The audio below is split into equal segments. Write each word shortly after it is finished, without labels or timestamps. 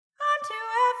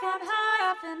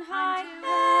effing high. Effing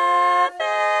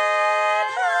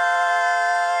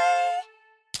high.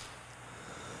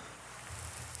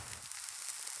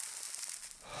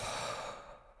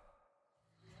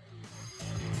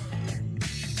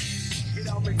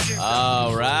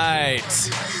 All right.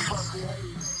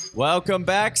 Welcome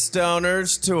back,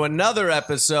 stoners, to another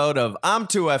episode of I'm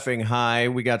Too Effing High.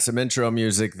 We got some intro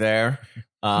music there.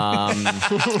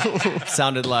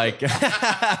 Sounded like...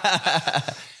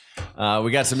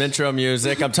 we got some intro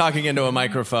music. I'm talking into a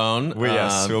microphone.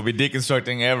 Yes, we'll be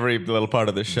deconstructing every little part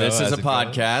of the show. This is a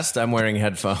podcast. I'm wearing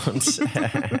headphones.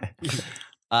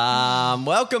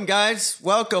 Welcome, guys.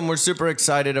 Welcome. We're super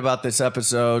excited about this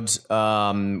episode.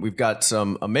 We've got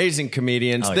some amazing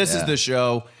comedians. This is the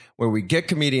show where we get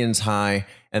comedians high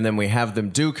and then we have them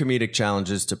do comedic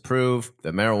challenges to prove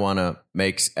that marijuana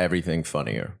makes everything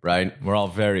funnier, right? We're all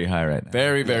very high right now.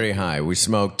 Very, very high. We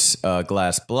smoked a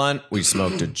glass blunt. We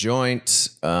smoked a joint.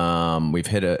 We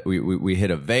hit a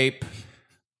vape.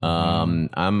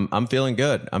 I'm feeling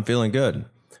good. I'm feeling good.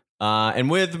 And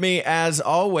with me, as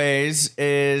always,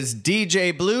 is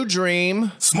DJ Blue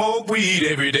Dream. Smoke weed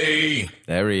every day.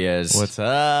 There he is. What's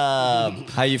up?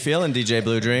 How you feeling, DJ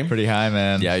Blue Dream? Pretty high,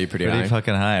 man. Yeah, you're pretty high.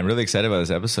 fucking high. I'm really excited about this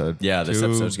episode. Yeah, this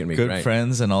episode's gonna be good great.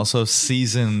 friends and also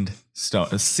seasoned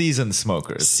smokers.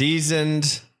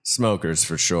 Seasoned smokers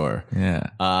for sure.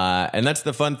 Yeah. And that's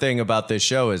the fun thing about this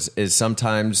show is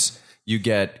sometimes you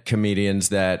get comedians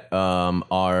that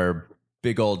are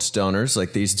big old stoners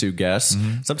like these two guests.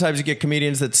 Mm-hmm. Sometimes you get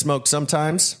comedians that smoke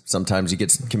sometimes. Sometimes you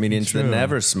get comedians that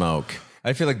never smoke.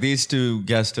 I feel like these two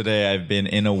guests today I've been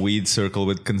in a weed circle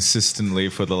with consistently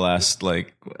for the last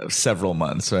several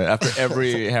months, right? After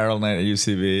every Harold night at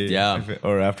UCB. Yeah.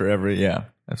 Or after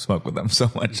I've smoked with them so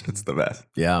much. It's the best.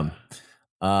 Yeah.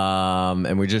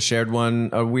 And we just shared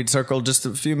a weed circle just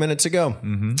a few minutes ago.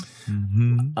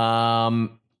 Mm-hmm. Mm-hmm.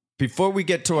 Before we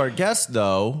get to our guest,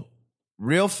 though,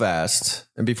 real fast,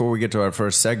 and before we get to our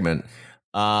first segment,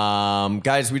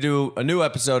 guys, we do a new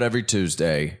episode every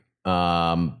Tuesday.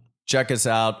 Check us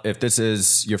out. If this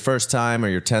is your first time or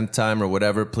your 10th time or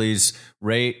whatever, please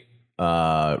rate,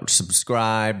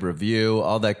 subscribe, review,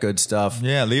 all that good stuff.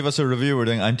 Yeah, leave us a review. We're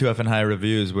doing I'm Too Effing High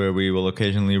reviews where we will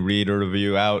occasionally read a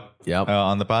review out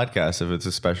on the podcast if it's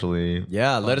especially...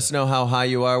 Yeah, let us know how high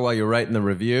you are while you're writing the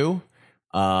review.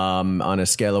 On a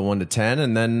scale of 1 to 10,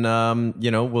 and then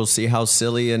we'll see how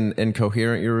silly and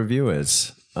incoherent your review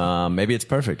is. Maybe it's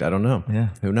perfect. I don't know. Yeah,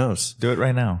 who knows? Do it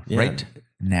right now. Yeah.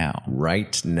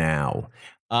 Right now.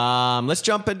 Let's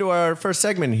jump into our first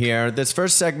segment here. This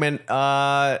first segment,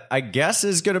 I guess,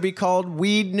 is going to be called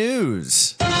Weed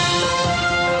News.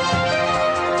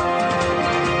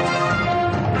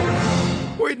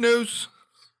 Weed news.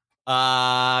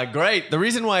 Great. The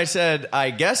reason why I said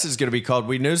I guess is going to be called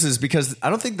Weed News is because I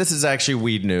don't think this is actually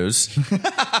Weed News,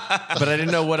 but I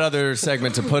didn't know what other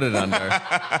segment to put it under.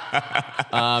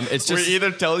 It's just we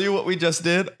either tell you what we just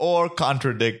did or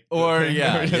contradict. Or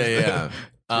yeah. Throughout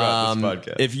this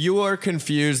podcast. If you are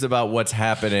confused about what's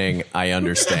happening, I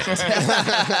understand.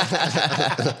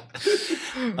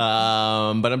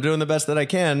 But I'm doing the best that I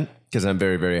can because I'm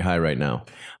very, very high right now.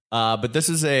 But this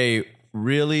is a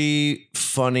really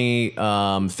funny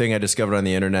thing I discovered on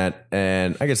the internet,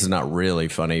 and I guess it's not really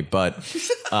funny, but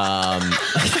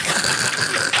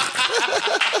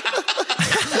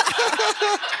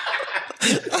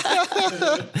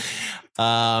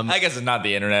I guess it's not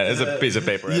the internet. It's a piece of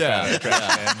paper. Yeah.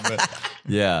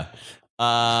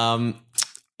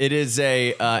 It is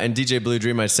and DJ Blue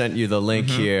Dream, I sent you the link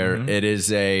here. Mm-hmm. It is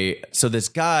so this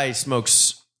guy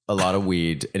smokes a lot of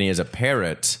weed, and he has a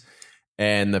parrot.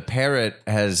 And the parrot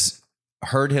has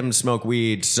heard him smoke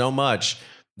weed so much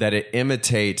that it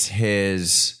imitates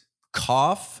his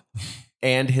cough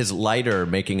and his lighter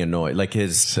making a noise, like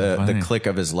the click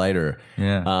of his lighter.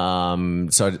 Yeah.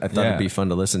 So I thought it'd be fun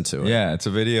to listen to. Yeah, it's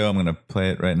a video. I'm going to play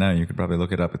it right now. You could probably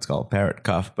look it up. It's called Parrot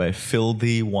Cough by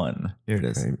Filthy1. Here it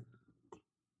is. Right.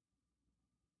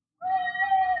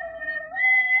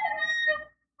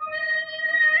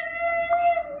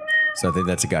 So I think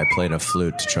that's a guy playing a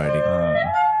flute to try to...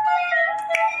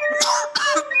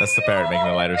 That's the parrot making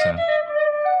the lighter sound.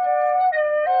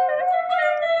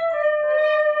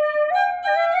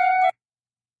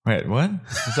 Wait, what?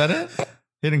 Is that it?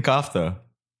 He didn't cough, though.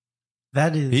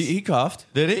 That is... He coughed.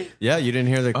 Did he? Yeah, you didn't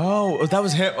hear the... Oh, that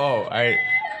was him. Oh,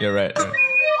 you're right.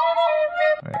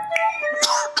 Right.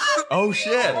 Oh,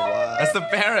 shit. That's the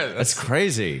parrot. That's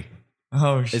crazy.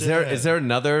 Oh, shit. Is there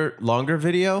another longer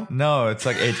video? No, it's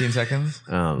like 18 seconds.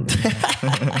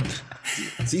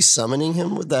 Is he summoning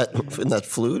him with that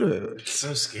flute? Or? It's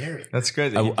so scary. That's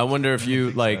crazy. I wonder if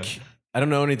you, like... I don't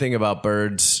know anything about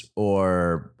birds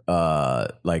or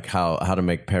like how to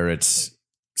make parrots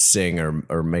sing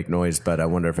or make noise, but I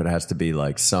wonder if it has to be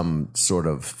like some sort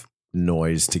of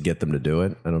noise to get them to do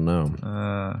it. I don't know.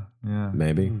 Yeah.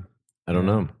 Maybe. I don't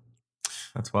know.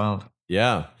 That's wild.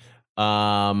 Yeah.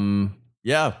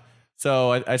 Yeah.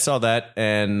 So I saw that,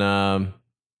 and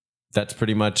that's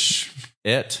pretty much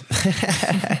it.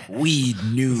 Weed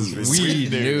news.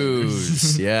 Weed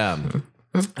news. Yeah.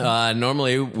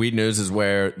 Normally, weed news is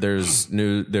where there's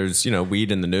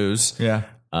weed in the news. Yeah.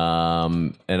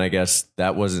 And I guess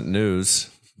that wasn't news,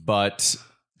 but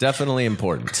definitely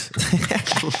important.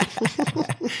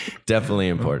 Definitely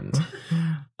important.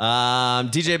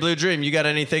 DJ Blue Dream, you got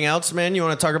anything else, man, you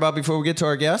want to talk about before we get to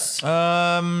our guests?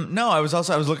 No, I was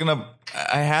looking up.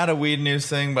 I had a weed news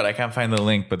thing, but I can't find the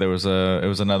link. But it was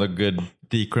another good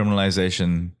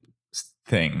decriminalization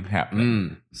thing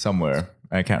happening somewhere.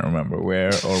 I can't remember where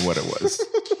or what it was.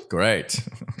 Great.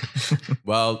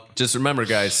 Well, just remember,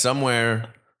 guys,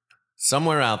 somewhere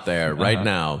out there right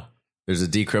now, there's a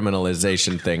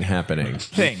decriminalization thing happening.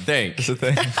 It's a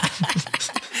thing.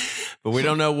 But we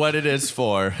don't know what it is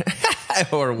for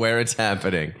or where it's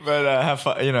happening. But have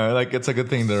fun, it's a good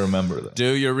thing to remember. Though.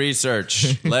 Do your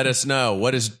research. Let us know.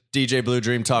 What is DJ Blue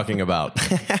Dream talking about?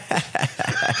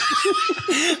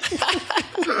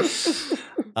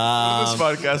 This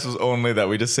podcast was only that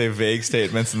we just say vague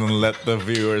statements and then let the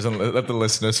viewers and let the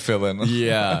listeners fill in.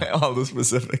 Yeah, all the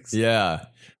specifics. Yeah,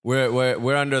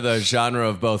 we're under the genre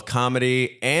of both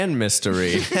comedy and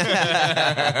mystery.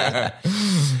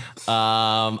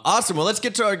 Awesome. Well, let's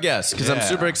get to our guests because I'm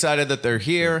super excited that they're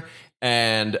here,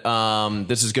 and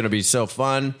this is going to be so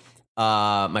fun.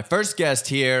 My first guest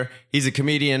here, he's a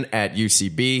comedian at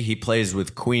UCB. He plays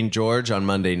with Queen George on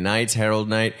Monday nights, Harold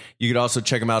Night. You could also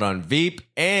check him out on Veep,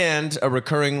 and a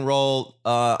recurring role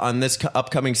on this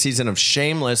upcoming season of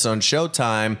Shameless on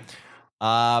Showtime.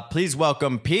 Please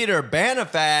welcome Peter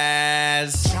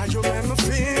Banifaz.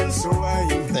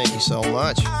 Thank you so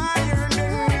much.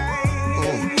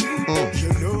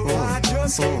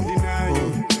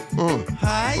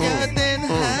 Higher than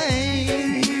high.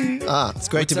 It's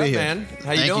great to be up, here, man?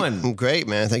 How you doing? I'm great,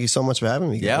 man. Thank you so much for having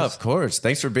me. Guys. Yeah, of course.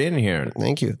 Thanks for being here.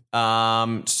 Thank you.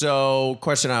 So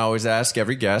question I always ask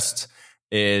every guest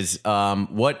is,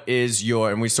 what is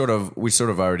your, and we sort of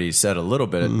already said a little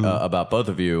bit about both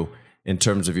of you in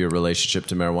terms of your relationship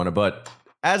to marijuana, but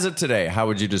as of today, how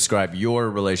would you describe your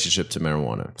relationship to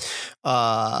marijuana?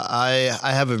 I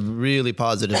have a really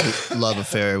positive love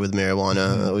affair with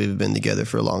marijuana. We've been together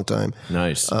for a long time.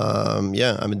 Nice.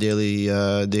 Yeah, I'm a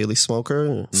daily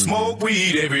smoker. Smoke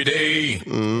weed every day.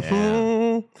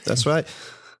 Mm-hmm. That's right.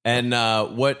 And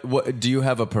what do you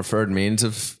have a preferred means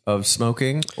of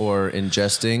smoking or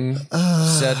ingesting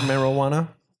said marijuana?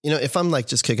 If I'm like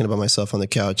just kicking it by myself on the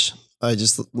couch, I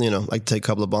just, like to take a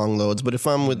couple of bong loads. But if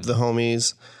I'm with the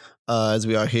homies, as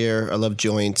we are here, I love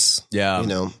joints. Yeah.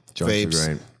 Joints Vapes. are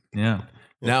great. Yeah.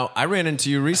 Now, I ran into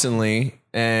you recently,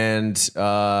 and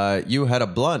you had a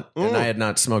blunt, and I had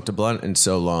not smoked a blunt in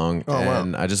so long.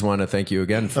 And I just want to thank you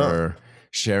again for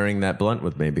sharing that blunt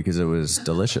with me because it was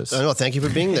delicious. No, thank you for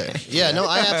being there. Yeah, no,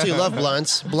 I absolutely love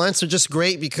blunts. Blunts are just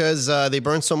great because they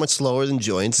burn so much slower than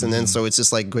joints, and then so it's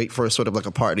just like great for sort of like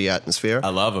a party atmosphere.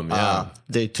 I love them. Yeah,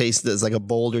 they taste there's like a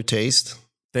bolder taste.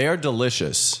 they are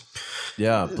delicious.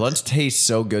 Yeah, blunts taste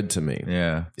so good to me.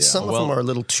 Yeah. Some of them are a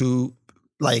little too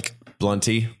like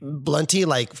Blunty.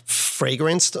 like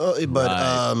fragranced,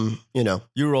 but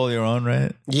You roll your own,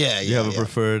 right? yeah, You have a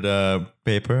preferred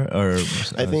paper or?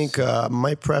 I think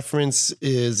my preference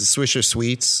is Swisher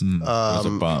Sweets. those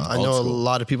are bomb. I know a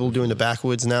lot of people doing the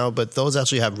backwoods now, but those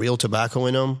actually have real tobacco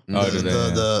in them. Oh, do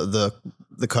they?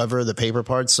 The cover, the paper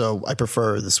part. So I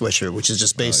prefer the Swisher, which is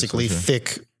just basically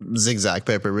thick zigzag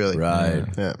paper, really. Right.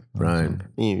 Yeah. Right.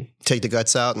 You take the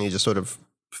guts out and you just sort of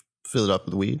fill it up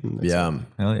with weed. And that's it. Yeah.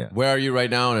 Hell yeah. Where are you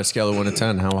right now on a scale of 1 to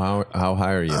 10? How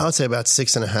high are you? I would say about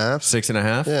 6.5.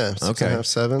 6.5? Yeah. 6.5,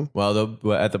 7. Well,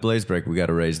 at the Blaze Break, we got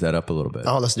to raise that up a little bit.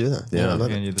 Oh, let's do that. Yeah. I love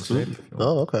Can it. you just wait?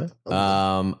 Oh, okay.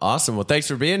 Awesome. Well, thanks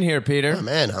for being here, Peter. Oh,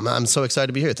 man, I'm so excited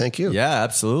to be here. Thank you. Yeah,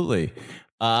 absolutely.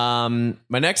 My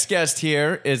next guest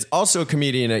here is also a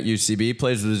comedian at UCB,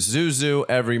 plays with Zuzu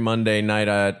every Monday night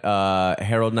at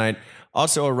Harold Night.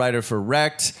 Also a writer for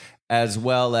Wrecked, as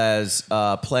well as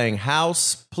playing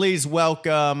House. Please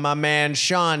welcome my man,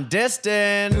 Sean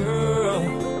Diston.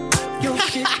 Your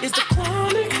shit is the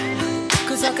chronic.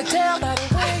 Cause I can tell by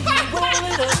the way you roll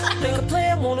it up. Make a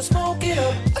player wanna smoke it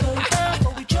up. Slow it down,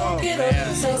 but we choke it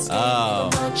up. Say, Oh.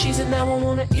 munchies and now I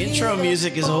wanna wanna Intro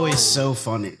music is always so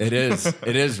funny. It is.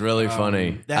 It is really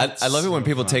funny. that's I love it when so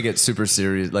people fun. take it super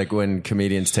serious, like when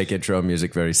comedians take intro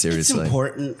music very It's seriously.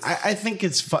 important. I think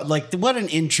it's fun. Like, what an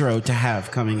intro to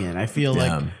have coming in. I feel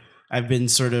Yeah. like I've been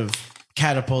sort of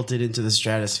catapulted into the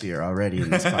stratosphere already in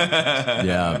this podcast.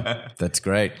 Yeah, that's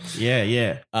great.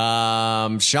 Yeah.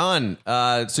 Sean,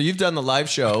 so you've done the live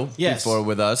show Yes. before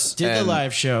with us. Did the and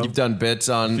live show. You've done bits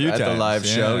on few at the times, live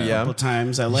yeah. show. A A Yeah. couple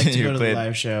times. I like to You go to the played-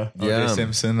 live show. Yeah. O.J.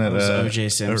 Simpson at was O.J.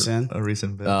 Simpson. a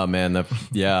recent bit. Oh man,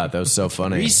 that was so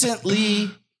funny. Recently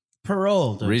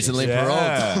paroled. Recently Yeah.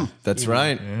 paroled. That's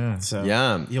right. yeah. So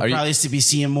Yeah. you'll Are you- probably be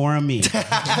seeing more of me.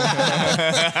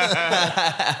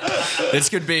 This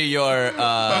could be your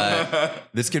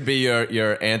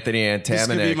Anthony Antaminic. This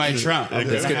could be my Trump.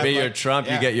 This could be your Trump.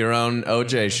 You get your own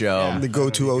OJ show. The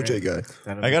go-to OJ guy.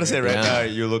 I gotta say, right Yeah. now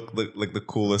you look like the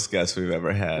coolest guest we've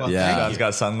ever had. Well, Yeah. thank John's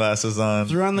got sunglasses on.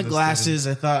 Threw on the glasses.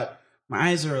 I thought my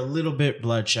eyes are a little bit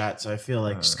bloodshot, so I feel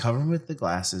like just cover them with the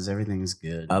glasses. Everything's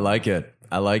good. I like it.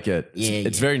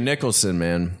 It's very Nicholson,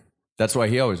 man. That's why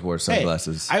he always wore Hey,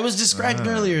 sunglasses. I was described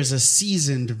earlier as a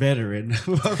seasoned veteran,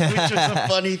 which was a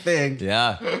funny thing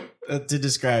Yeah, to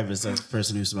describe as a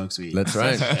person who smokes weed. that's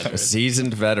right. A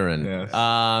seasoned veteran.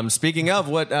 Yes. Speaking of,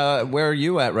 where are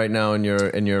you at right now in your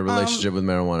relationship with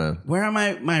marijuana? Where am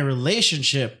I? My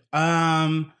relationship?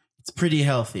 It's pretty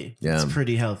healthy. Yeah. It's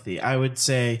pretty healthy. I would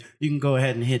say you can go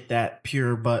ahead and hit that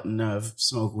pure button of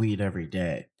smoke weed every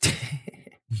day.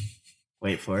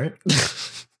 Wait for it.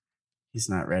 He's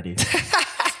not ready.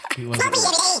 He wasn't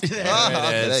ready.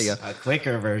 There you go. A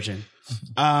quicker version.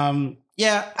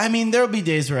 Yeah, I mean, there'll be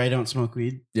days where I don't smoke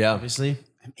weed, Yeah, obviously.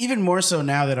 Even more so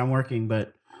now that I'm working,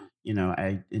 but you know,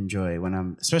 I enjoy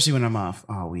especially when I'm off.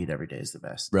 Oh, weed every day is the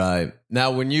best. right. Now,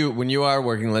 when you are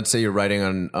working, let's say you're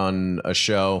writing on a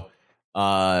show.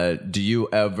 Do you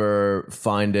ever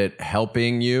find it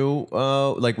helping you?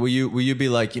 Like, will you be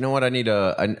like, you know what, I need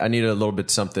a little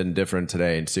bit something different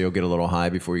today, and so you'll get a little high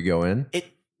before you go in.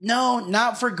 No,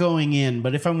 not for going in,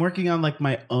 but if I'm working on like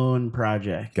my own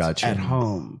project Gotcha. at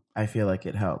home, I feel like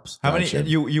it helps. How Gotcha. many?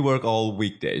 You work all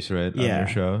weekdays, right? On Yeah, your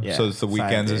show. yeah. So it's the 5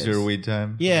 weekends is days. your weed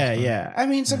time. Yeah. I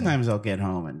mean, sometimes I'll get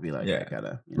home and be like, Yeah. I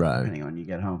gotta, Right. depending on when you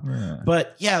get home. Yeah.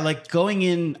 But yeah, like going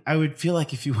in, I would feel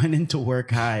like if you went into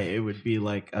work high, it would be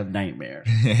like a nightmare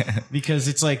because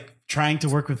it's like trying to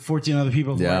work with 14 other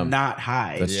people who Yeah. are not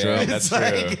high. That's Yeah, true. that's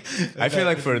It's true. I feel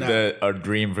like for our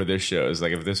dream for this show is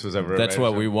like if this was ever That's a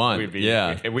what show, we want. We'd be,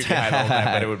 Yeah. we'd be high the whole time,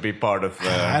 but it would be part of.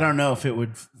 I don't know if it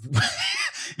would.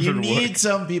 You Would need work.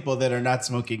 some people that are not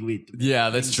smoking weed. Yeah,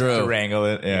 that's to true. wrangle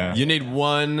it. Yeah. You need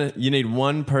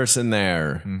one person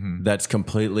there that's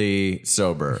completely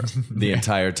sober the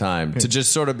entire time to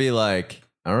just sort of be like,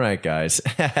 all right, guys.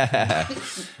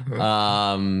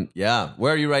 Yeah.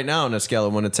 Where are you right now on a scale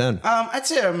of 1 to 10? I'd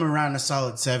say I'm around a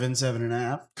solid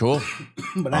 7.5. Cool.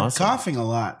 But Awesome. I'm coughing a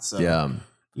lot, so Yeah.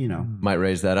 you know, Might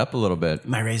raise that up a little bit.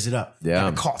 might raise it up. Yeah.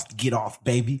 Gotta cough to get off,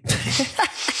 baby.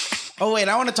 Oh wait,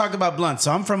 I want to talk about blunts.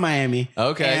 So I'm from Miami.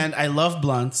 Okay. And I love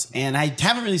blunts, and I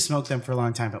haven't really smoked them for a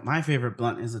long time. But my favorite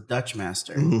blunt is a Dutch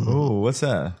Master. Oh, what's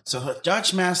that? So a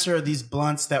Dutch Master are these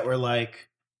blunts that were like,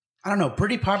 I don't know,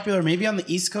 pretty popular, maybe on the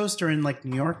East Coast or in like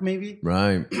New York, maybe.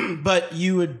 Right. But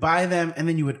you would buy them and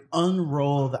then you would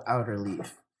unroll the outer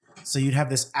leaf. So you'd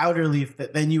have this outer leaf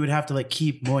that then you would have to like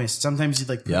keep moist. Sometimes you'd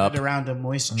like put Yup. it around a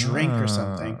moist drink or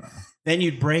something. Then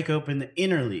you'd break open the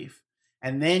inner leaf.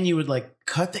 And then you would like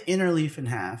cut the inner leaf in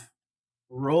half,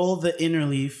 roll the inner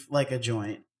leaf like a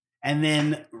joint, and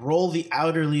then roll the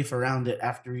outer leaf around it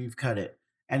after you've cut it.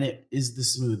 And it is the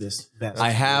smoothest, best.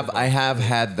 I have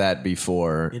had that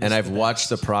before, It is and I've the watched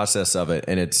the process of it,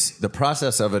 and the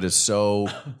process of it is so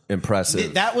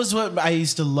impressive. That was what I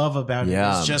used to love about it.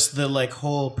 Yeah. It was just the like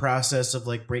whole process of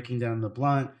like breaking down the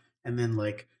blunt and then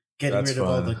like getting That's rid of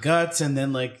all fun. the guts, and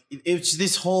then like it's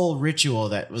this whole ritual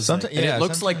that was Sometimes, like, And it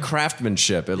looks like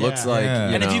craftsmanship. It looks Yeah. like, Yeah.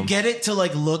 you and know, if you get it to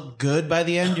like look good by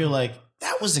the end, you're like,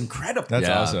 that was incredible. That's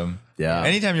Yeah. awesome. Yeah.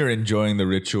 Anytime you're enjoying the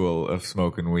ritual of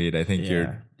smoking weed, I think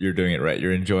Yeah. you're doing it right.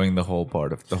 You're enjoying the whole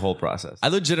part of the whole process. I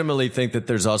legitimately think that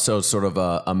there's also sort of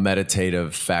a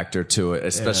meditative factor to it,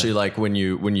 especially like when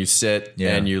you sit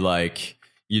Yeah. and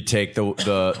you take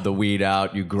the weed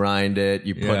out, you grind it,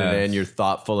 you put Yes. it in, you're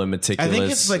thoughtful and I meticulous.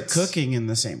 think it's like cooking in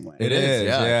the same way. It is,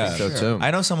 yeah. I think so too.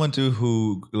 I know someone too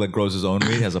who like grows his own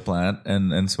weed, has a plant,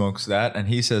 and smokes that, and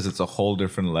he says it's a whole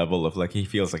different level of like he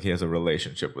feels like he has a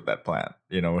relationship with that plant.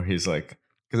 You know, where he's like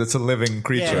because it's a living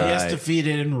creature. Yeah, he has to feed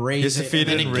it and raise He has to it. feed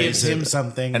and it then and it gives raise him it.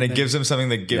 something. And it then- gives him something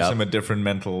that gives Yep. him a different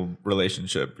mental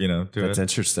relationship, to That's it.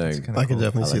 interesting. kinda I can cool.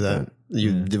 definitely I see like that.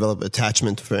 You develop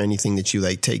attachment for anything that you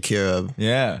like take care of,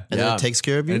 Yeah. and then Yeah. it takes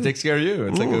care of you. And it takes care of you.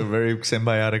 It's like a very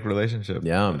symbiotic relationship.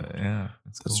 Yeah. Yeah.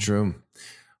 That's true.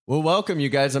 Well, welcome, you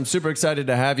guys. I'm super excited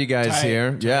to have you guys Tight.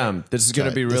 here. Yeah, this is going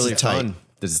to Tight. be This really is tight. fun.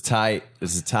 This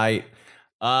is tight.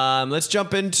 Let's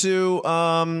jump into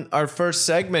our first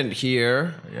segment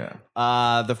here.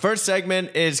 Yeah. The first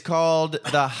segment is called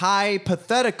the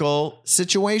hypothetical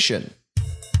situation.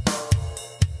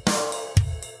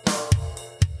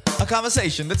 A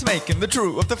conversation that's making the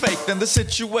true of the fake, then the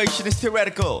situation is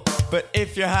theoretical. But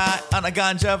if you're high on a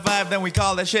ganja vibe, then we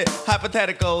call that shit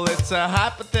hypothetical. It's a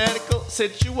hypothetical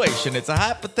situation. It's a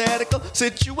hypothetical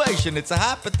situation. It's a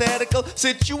hypothetical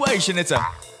situation. It's a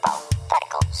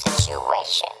Hypothetical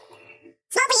situation.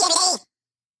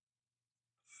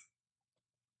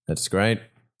 That's great.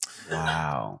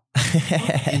 Wow.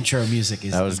 Intro music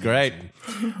is. That was great.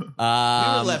 We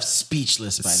were left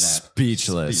speechless by that.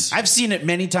 Speechless. I've seen it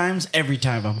many times. Every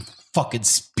time I'm fucking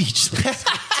speechless.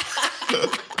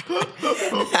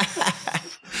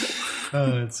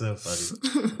 Oh, it's so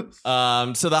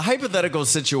funny. So the hypothetical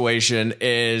situation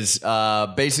is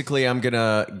basically I'm going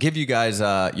to give you guys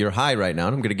you're high right now,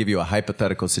 and I'm going to give you a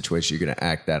hypothetical situation. You're going to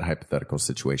act that hypothetical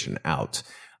situation out.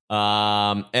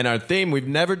 And our theme, we've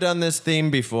never done this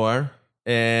theme before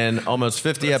in almost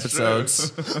 50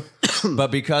 episodes.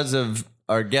 But because of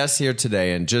our guests here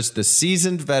today and just the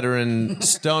seasoned veteran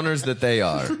stoners that they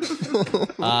are,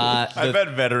 I bet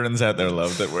veterans out there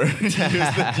love that we're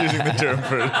using the term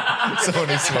for someone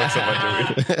who smokes a bunch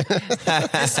of weed.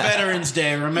 It's Veterans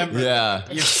Day. Remember? Yeah.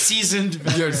 You're seasoned.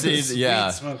 You're seasoned, yeah.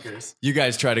 weed smokers. you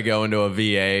guys try to go into a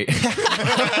VA.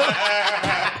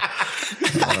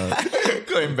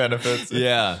 Claim benefits.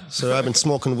 Yeah. So I've been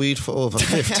smoking weed for over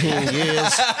 15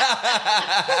 years.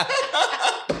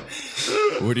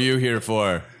 What are you here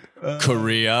for?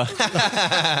 Korea.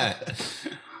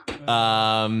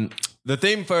 The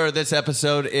theme for this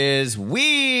episode is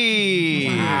weed.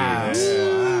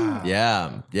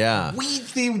 Yeah. Weed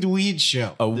themed weed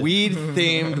show. A weed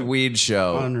themed weed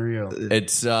show. Unreal.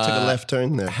 It's Took a left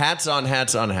turn there. hats on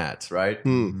hats, right?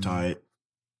 Tight.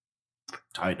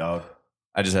 Tight, dog.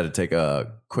 I just had to take a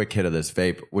quick hit of this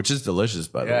vape, which is delicious,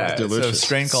 by the Yeah, way. it's a delicious.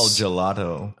 strain called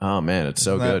gelato. Oh man, it's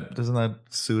so good. Doesn't that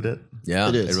suit it? Yeah,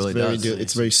 It is. It really it's very does.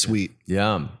 It's very sweet.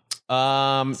 Yeah.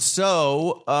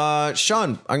 So,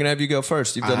 Sean, I'm gonna have you go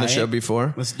first. You've done the Alright. show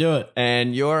before. Let's do it.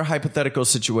 And your hypothetical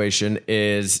situation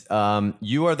is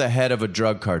you are the head of a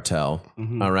drug cartel,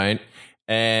 all right?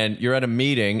 And you're at a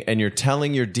meeting and you're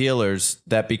telling your dealers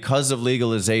that because of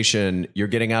legalization, you're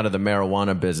getting out of the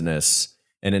marijuana business.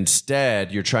 And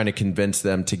instead, you're trying to convince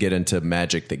them to get into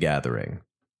Magic the Gathering.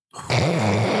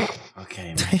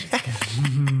 Okay,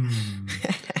 man.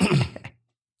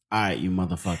 All right, you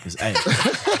motherfuckers. Hey.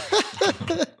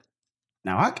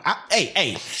 Now,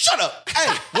 hey, shut up.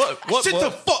 Hey, What? sit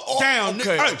the fuck down.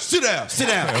 okay. Hey, sit down. Sit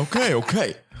down.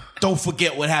 Okay. Don't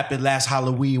forget what happened last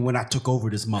Halloween when I took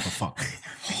over this motherfucker.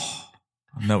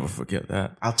 I'll never forget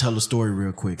that. I'll tell the story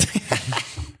real quick.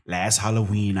 Last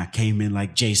Halloween, I came in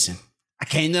like Jason. I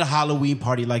came to the Halloween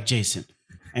party like Jason.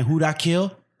 And who'd I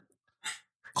kill?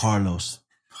 Carlos.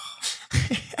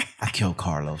 I killed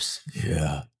Carlos.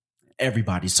 Yeah.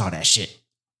 Everybody saw that shit.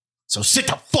 So sit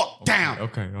the fuck down.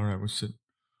 Okay, all right, we should.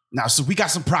 Now, so we got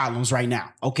some problems right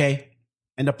now, okay?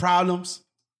 And the problems,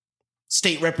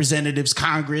 state representatives,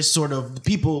 Congress, sort of the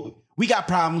people, we got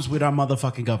problems with our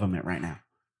motherfucking government right now.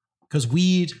 Because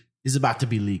weed is about to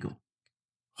be legal.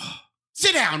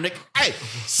 Sit down, Nick. Hey,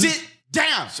 sit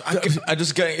down. I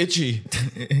just got itchy.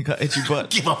 Got itchy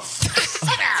butt. Give a fuck. Sit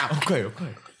down.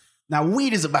 Okay. Now,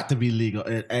 weed is about to be legal.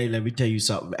 And, hey, let me tell you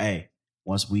something. Hey,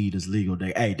 once weed is legal,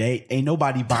 they ain't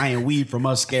nobody buying weed from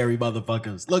us scary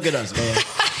motherfuckers. Look at us, man.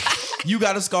 You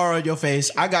got a scar on your face.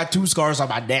 I got 2 scars on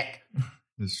my neck.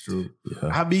 It's true.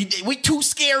 I mean, we too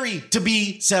scary to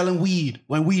be selling weed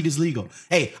when weed is legal.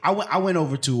 Hey, I went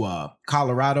over to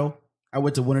Colorado. I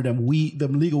went to one of them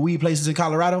legal weed places in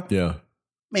Colorado. Yeah.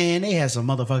 Man, they had some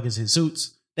motherfuckers in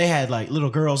suits. They had like little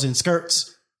girls in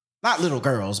skirts. Not little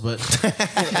girls, but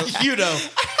you know,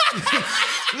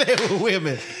 they were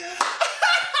women.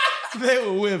 They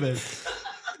were women.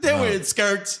 They were in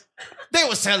skirts. They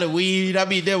were selling weed. I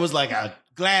mean, there was like a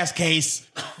glass case,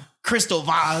 crystal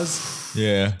vase.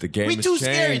 Yeah. The game We has too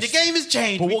scary. The changed. game has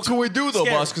changed. But We what too can we do though,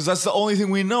 scary. boss? Because that's the only thing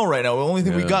we know right now. The only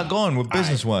thing we Yeah. got going with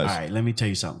business wise. All right, let me tell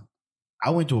you something. I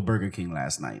went to a Burger King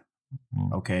last night.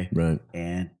 Okay. Right.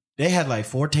 And they had like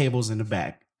 4 tables in the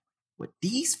back with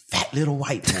these fat little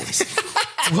white boys.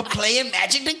 were playing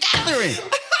Magic the Gathering.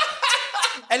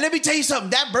 And let me tell you something,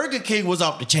 that Burger King was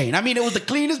off the chain. I mean, it was the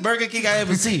cleanest Burger King I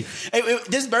ever seen.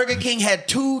 This Burger King had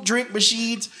 2 drink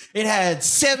machines. It had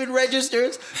 7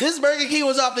 registers. This Burger King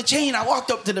was off the chain. I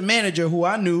walked up to the manager who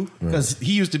I knew because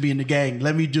he used to be in the gang.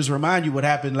 Let me just remind you what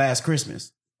happened last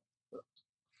Christmas.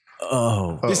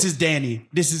 Oh. This is Danny.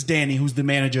 This is Danny, who's the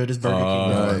manager of this Burger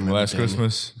King. Last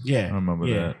Christmas. Yeah. I remember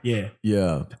that. Yeah.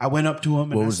 Yeah. I went up to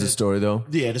him. And What I was the said- story though?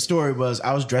 Yeah, the story was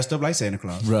I was dressed up like Santa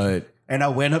Claus. Right. And I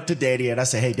went up to Danny and I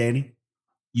said, hey, Danny,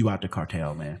 you out the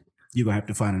cartel, man. You're going to have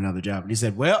to find another job. And he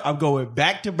said, well, I'm going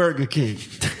back to Burger King.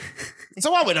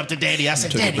 So I went up to Danny. I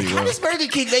said, Danny, how does Burger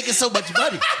King making so much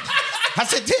money? I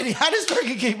said, Danny, how does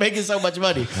Burger King making so much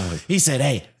money? He said,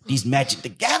 hey, these Magic the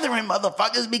Gathering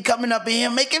motherfuckers be coming up in here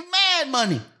making mad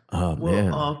money. Oh,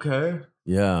 man. Okay.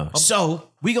 Yeah. So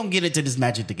we going to get into this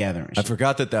Magic the Gathering I shit.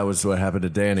 forgot that was what happened to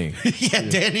Danny. Yeah,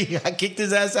 Danny, I kicked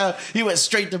his ass out. He went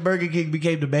straight to Burger King,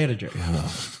 became the manager.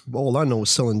 All I know is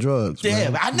selling drugs.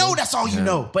 Yeah, man. I know that's all you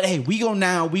know. But hey, we are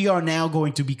now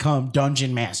going to become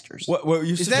Dungeon Masters. What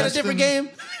you Is that a different game?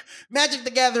 Magic the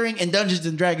Gathering and Dungeons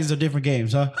and Dragons are different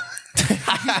games, huh?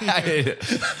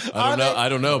 I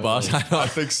don't know, boss. I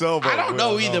think so, but I don't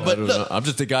know either, but look, I'm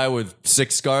just a guy with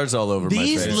 6 scars all over my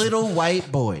these face. little white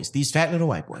boys, these fat little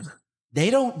white boys, they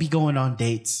don't be going on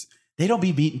dates. They don't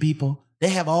be beating people. They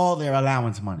have all their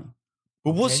allowance money.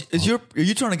 But are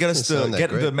you trying to get us Doesn't to sound that get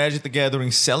great. into the Magic the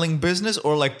Gathering selling business,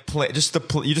 or like play just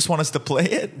you just want us to play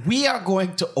it? We are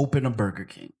going to open a Burger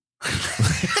King.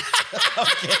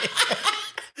 Okay.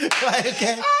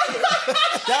 Okay.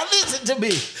 Now listen to me.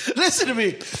 Listen to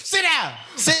me. Sit down.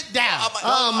 Sit down.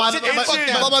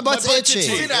 My butt's itchy.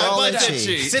 Sit down. All Butt itchy.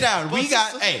 itchy. Sit down.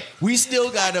 We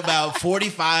still got about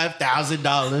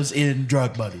 $45,000 in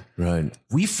drug money. Right.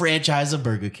 We franchise a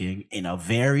Burger King in a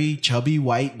very chubby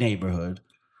white neighborhood.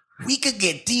 We could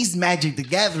get these Magic the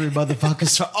Gathering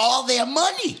motherfuckers for all their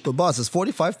money. But boss, is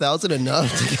 45,000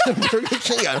 enough to get a Burger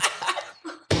King?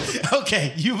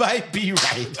 Okay, you might be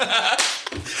right.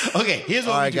 Okay, here's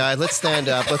what All we right, do. guys, let's stand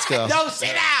up. Let's go. No,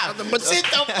 sit down. Sit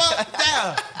the fuck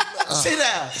down. Sit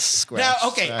down. Scratch, Now,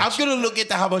 okay, I'm gonna look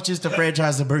into how much is to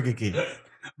franchise a Burger King.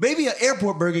 Maybe an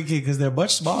airport Burger King because they're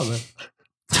much smaller.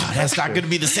 Oh, that's not gonna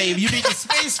be the same. You need the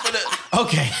space for the.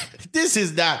 Okay, this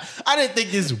is not. I didn't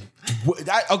think this.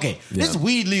 This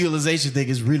weed legalization thing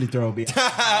is really throwing me.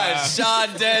 Sean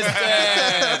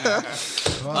Destin.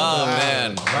 Oh,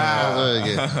 man. Very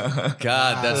good.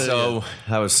 God,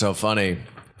 that was so funny.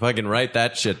 If I can write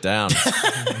that shit down,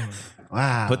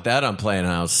 Wow. put that on Playing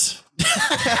House.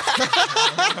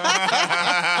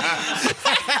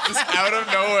 Out of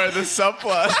nowhere, the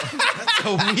subplot.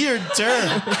 a weird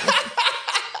turn.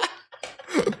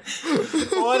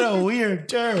 What a weird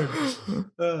turn.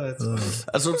 That's funny.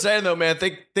 That's what I'm saying, though, man.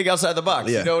 Think outside the box.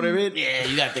 Yeah. You know what I mean? Yeah,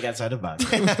 you gotta think outside the box.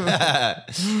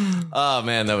 Oh,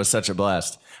 man, that was such a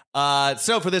blast.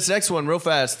 So for this next one, real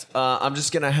fast, I'm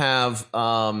just going to have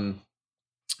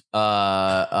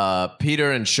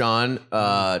Peter and Sean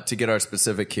to get our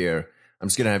specific here. I'm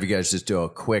just going to have you guys just do a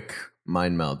quick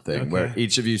mind meld thing where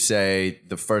each of you say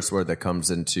the first word that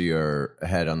comes into your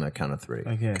head on the count of 3.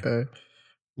 Okay. Okay.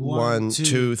 1,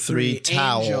 2, 3,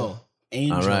 towel.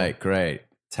 Angel. All right, great.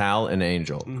 Tal and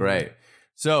Angel. Great.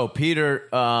 So, Peter,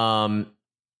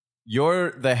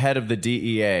 you're the head of the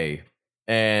DEA,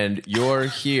 and you're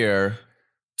here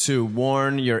to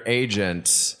warn your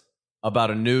agents about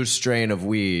a new strain of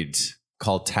weed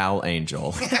called Tal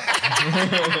Angel.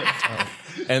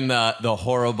 And the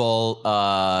horrible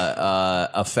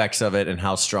effects of it and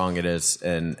how strong it is.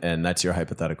 And that's your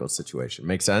hypothetical situation.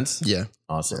 Make sense? Yeah.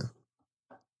 Awesome.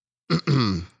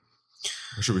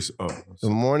 Should we? Oh,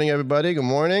 Good morning, everybody. Good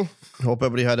morning. Hope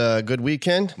everybody had a good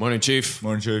weekend. Morning, Chief.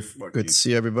 morning, Chief. Good to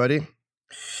see everybody.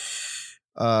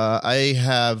 I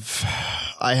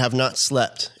have not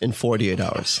slept in 48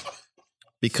 hours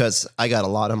because I got a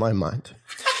lot on my mind.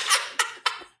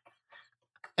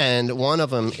 And one of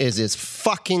them is this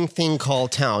fucking thing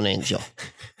called Town Angel.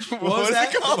 What was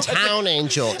that called? Town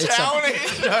Angel. It's No.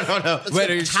 It's Wait,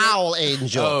 are a you towel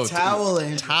angel. Oh,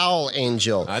 Toweling. Towel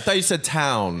angel. I thought you said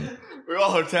town. We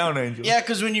all are Town Angels. Yeah,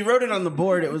 because when you wrote it on the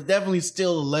board, it was definitely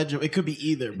still illegible. It could be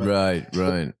either. But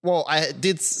Right. Well, I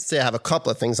did say I have a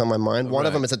couple of things on my mind. One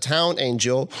of them is a town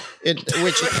angel, which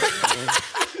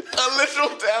A literal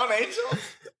Town Angel.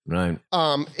 Right.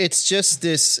 it's just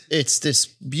this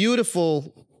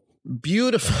beautiful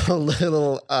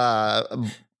little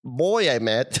boy I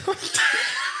met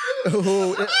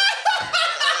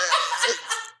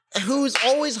who's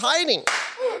always hiding.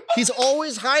 He's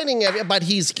always hiding, but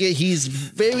he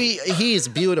is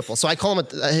beautiful. So I call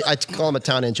him a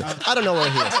town angel. I don't know where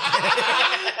he is.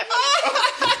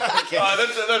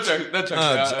 Okay. That's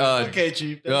okay. Okay,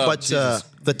 Chief. But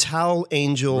the Towel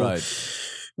Angel Right.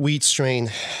 weed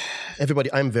strain,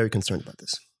 everybody, I'm very concerned about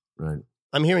this. Right.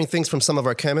 I'm hearing things from some of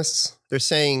our chemists. They're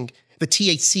saying the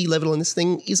THC level in this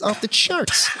thing is off the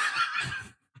charts.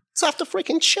 It's off the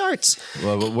freaking charts.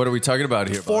 Well, what are we talking about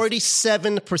here? boss?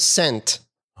 47%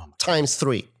 times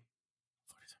 3.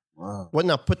 Wow. What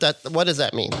now? What does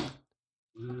that mean?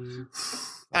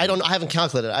 I don't know. I haven't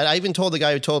calculated it. I even told the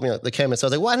guy who told me, the chemist, I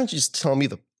was like, why don't you just tell me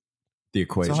the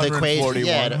equation. equation?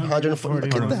 Yeah, 140.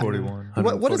 Look at that.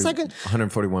 141. What is that?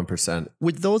 141%.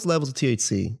 With those levels of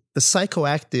THC, the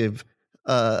psychoactive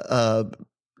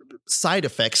side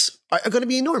effects are going to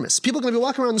be enormous. People are going to be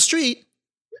walking around the street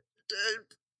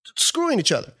screwing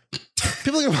each other.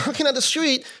 People are walking down the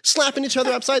street slapping each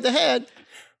other upside the head,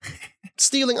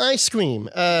 stealing ice cream.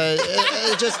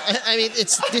 This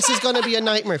is going to be a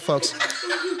nightmare, folks.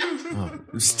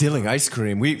 Stealing ice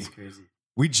cream. We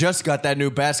just got that new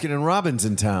Baskin and Robbins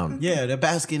in town. Yeah, the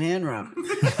Baskin and Robbins.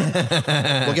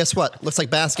 Well, guess what? Looks like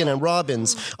Baskin and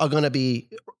Robbins are going to be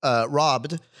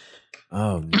robbed.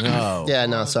 Oh no. Yeah,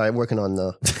 no, sorry. I'm working on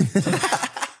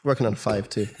working on 5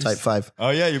 too. Type 5. Oh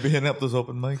yeah, you'll be hitting up those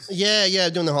open mics. Yeah,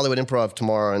 doing the Hollywood Improv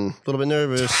tomorrow and a little bit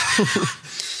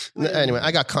nervous. Anyway,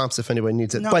 I got comps if anybody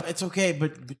needs it. No, But it's okay.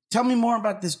 But tell me more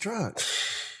about this drug.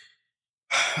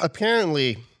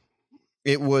 apparently,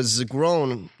 it was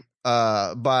grown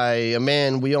by a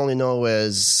man we only know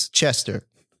as Chester.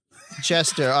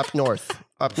 Chester up north.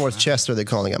 Up north Chester, they're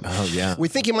calling him. Oh yeah. We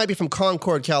think he might be from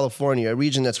Concord, California, a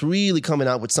region that's really coming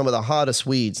out with some of the hottest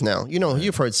weeds now. You know,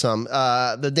 you've heard some.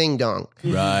 The ding dong,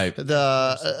 Right.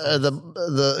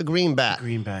 the greenback,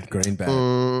 Greenback. Greenback.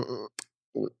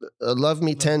 love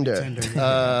me tender.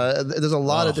 There's a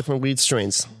lot of different weed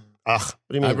strains. Ugh, what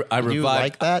do you mean? I Do you revived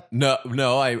like that? No.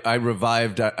 I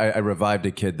revived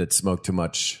a kid that smoked too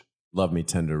much Love Me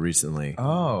Tender recently.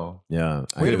 Oh. Yeah.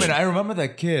 Wait a minute, I remember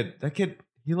that kid. That kid,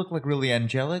 he looked like really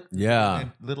angelic. Yeah.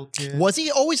 That little kid. Was he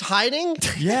always hiding?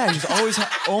 Yeah, he's always.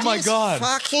 Oh my This god.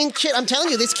 fucking kid! I'm telling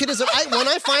you, this kid is. When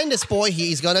I find this boy,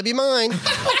 he's gonna be mine.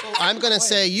 I'm gonna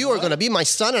say you are gonna be my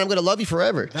son, and I'm gonna love you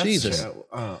forever. Jesus.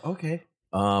 Okay.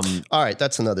 All right,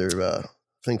 that's another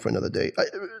thing for another day.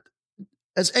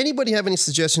 Does anybody have any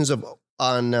suggestions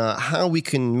on how we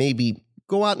can maybe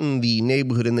go out in the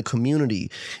neighborhood, in the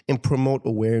community, and promote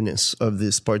awareness of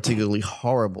this particularly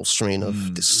horrible strain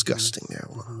of disgusting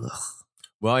marijuana? Ugh.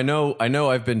 Well, I know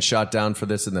I've been shot down for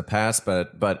this in the past,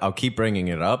 but I'll keep bringing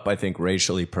it up. I think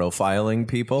racially profiling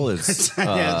people is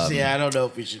I don't know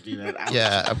if we should do that.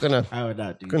 Yeah, I would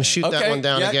not do gonna that. shoot that one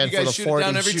down again you for guys the shoot it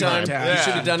down 40th every time. time. You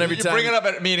shoot it down every You time. bring it up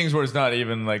at meetings where it's not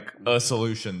even like a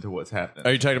solution to what's happening.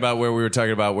 Are you talking about where we were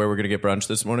talking about where we're going to get brunch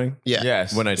this morning? Yeah.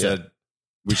 Yes. When I said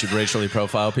we should racially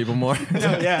profile people more.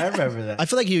 Yeah, I remember that. I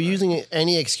feel like you're using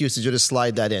any excuse to just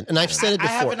slide that in. And I've said it I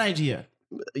have before. an idea.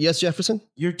 Yes, Jefferson?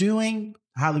 You're doing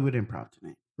Hollywood Improv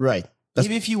tonight. Right. That's,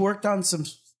 Maybe if you worked on some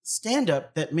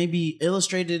stand-up that maybe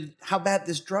illustrated how bad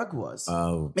this drug was.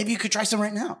 Oh, Maybe you could try some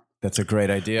right now. that's a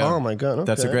great idea. oh, my God. Okay.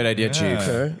 That's a great idea, Chief.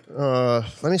 Okay.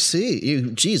 Let me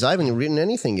see. Geez, I haven't even written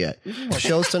anything yet.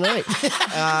 Show's tonight.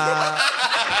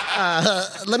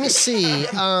 Let me see.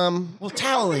 Well,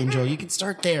 Towel Angel, you could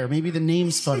start there. Maybe the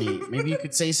name's funny. Maybe you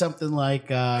could say something like,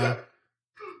 I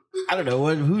don't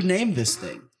know, who named this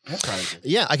thing? That's probably good.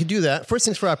 Yeah, I could do that. First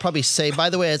things first, I'd probably say,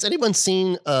 by the way, has anyone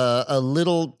seen a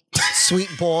little sweet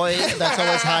boy that's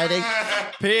always hiding?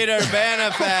 Peter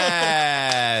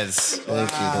Banifaz.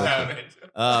 Thank you.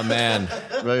 Oh man.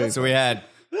 Very So we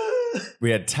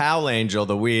had Towel Angel,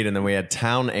 the weed, and then we had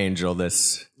Town Angel,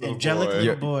 this Angelic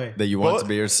little boy. that you want to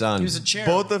be your son. He was a cherub.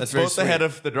 Both That's very the head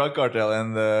of the drug cartel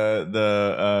and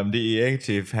the DEA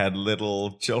chief had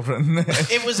little children.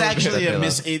 It was actually a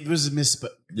misspoke.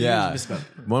 yeah. It was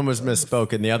misspoke. One was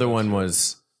misspoken. The other one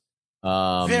was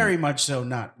Very much so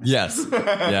not. yes.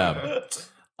 Yeah.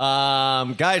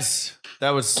 Guys, that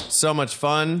was so much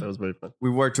fun. That was very fun. We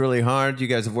worked really hard. You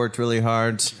guys have worked really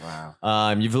hard.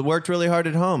 Wow. You've worked really hard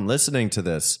at home listening to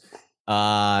this.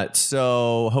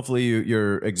 So hopefully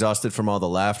you're exhausted from all the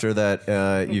laughter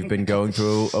that you've been going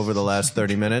through over the last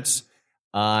 30 minutes.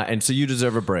 And so you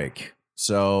deserve a break.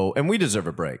 And we deserve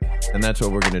a break. And that's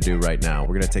what we're going to do right now.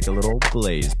 We're going to take a little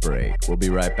Blaze break. We'll be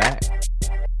right back.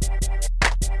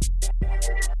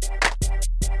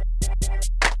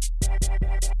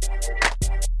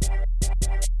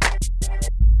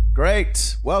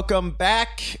 Great. Welcome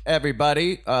back,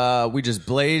 everybody. We just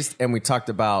blazed and we talked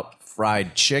about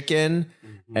fried chicken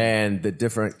and the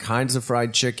different kinds of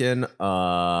fried chicken.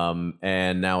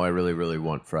 And now I really, really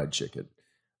want fried chicken.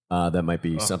 That might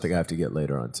be something I have to get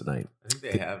later on tonight. I think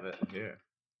they have it here.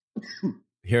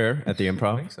 Here at the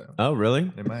Improv? I think so. Oh, really?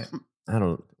 They might. I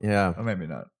don't. Yeah. Or maybe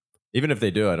not. Even if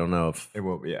they do, I don't know if It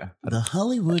will be, yeah. The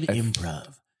Hollywood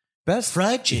Improv. best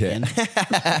Fried chicken,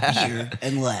 Yeah. beer,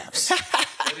 and laughs.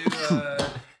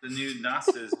 The new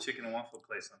Nasta's chicken and waffle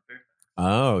place on Fairfax.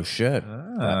 Oh shit!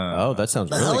 Ah. That sounds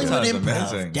The really Hollywood Sounds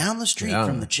Improv, amazing. down the street Yeah.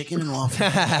 from the chicken and waffle.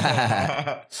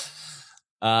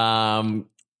 good.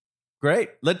 Great.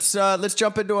 Let's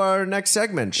jump into our next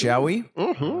segment, shall we?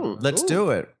 Mm-hmm. Let's do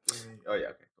it. Oh,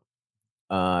 yeah.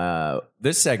 Okay.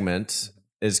 This segment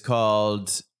is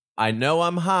called "I Know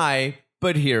I'm High,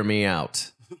 but Hear Me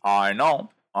Out." I know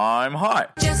I'm high.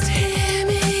 Just hear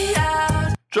me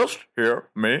out. Just hear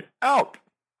me out.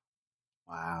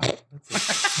 Wow.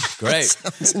 Great.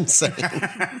 Sounds insane.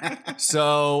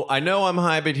 So, I know I'm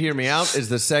high, but hear me out is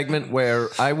the segment where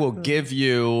I will give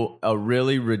you a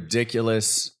really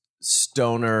ridiculous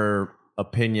stoner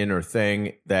opinion or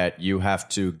thing that you have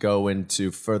to go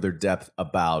into further depth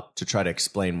about to try to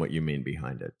explain what you mean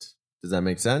behind it. Does that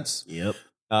make sense? Yep.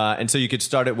 And so you could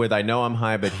start it with "I know I'm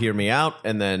high, but hear me out,"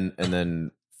 and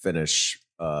then finish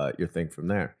your thing from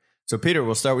there. So, Peter,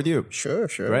 we'll start with you. Sure.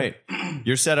 Great.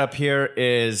 Your setup here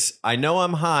is "I know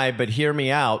I'm high, but hear me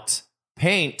out.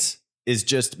 Paint is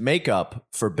just makeup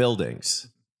for buildings."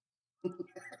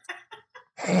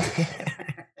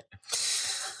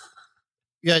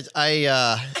 You guys,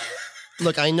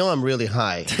 look, I know I'm really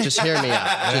high. Just hear me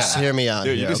out. Just hear me out.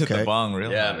 Dude, you here, just hit okay? the bong,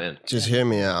 really? man. Just hear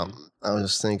me out. I was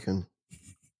just thinking.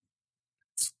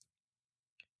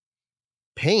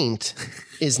 Paint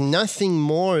is nothing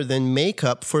more than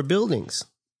makeup for buildings,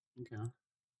 Okay.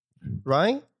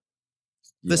 right?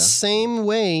 The Yeah. same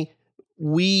way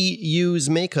we use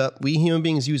makeup, we human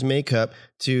beings use makeup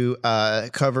to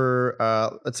cover,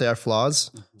 let's say, our flaws,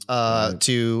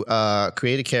 to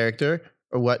create a character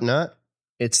or whatnot.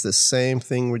 It's the same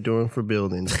thing we're doing for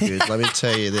buildings, dude. Let me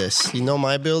tell you this. You know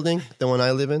my building, the one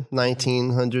I live in,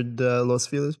 1900 Los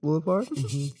Feliz Boulevard?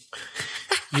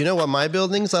 You know what my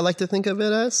buildings, I like to think of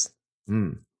it as?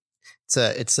 Mm.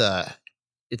 It's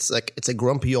a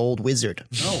grumpy old wizard.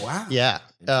 Oh, wow. Yeah.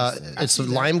 It's See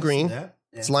that. lime I green. see that.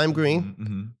 Yeah. It's lime green,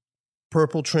 Mm-hmm.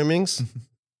 purple trimmings,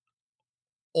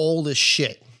 old as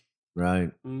shit.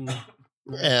 Right. Mm.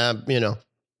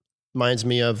 Reminds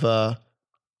me of an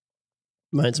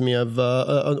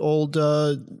old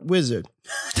wizard.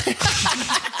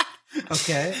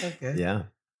 Okay. Yeah.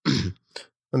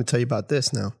 Let me tell you about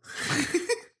this now.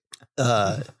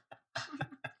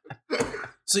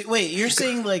 So wait, you're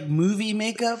saying like movie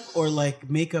makeup or like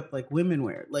makeup like women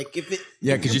wear? Like if it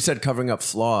Yeah, because you said covering up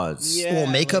flaws. Yeah. Well,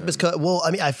 makeup is well.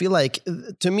 I mean, I feel like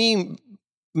to me,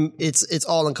 it's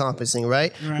all encompassing,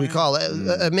 right? We Right. call it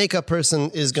a makeup person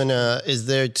is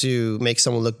there to make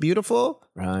someone look beautiful,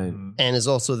 Right. and is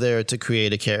also there to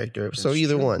create a character. So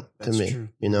either true. one to That's me, true.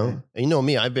 you know. Okay. And you know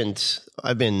me, I've been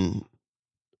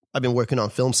working on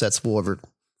film sets for over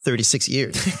 36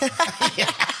 years.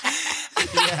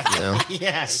 You know?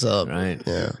 yeah. So Right.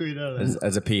 yeah, We know that.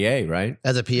 As a PA, right?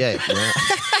 as a PA.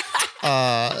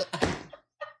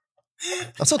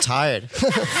 I'm so tired.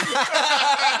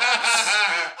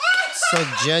 So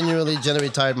genuinely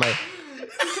tired.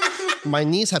 My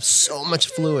knees have so much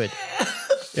fluid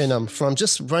in them from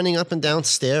just running up and down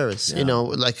stairs. You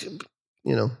know,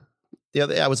 the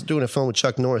other day I was doing a film with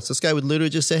Chuck Norris. This guy would literally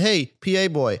just say, "Hey, PA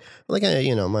boy," like,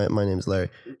 hey, my name's Larry.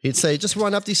 He'd say, "Just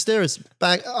run up these stairs,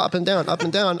 back up and down,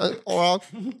 or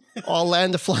I'll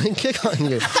land a flying kick on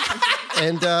you."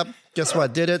 And guess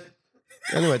what? Did it.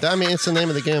 Anyway, it's the name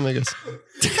of the game, I guess.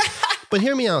 But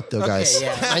hear me out, though, guys.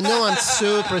 yeah. I know I'm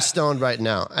super stoned right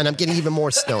now, and I'm getting even more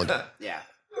stoned. Yeah.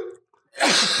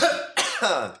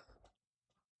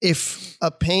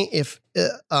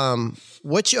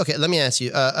 Let me ask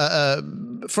you,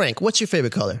 Frank, what's your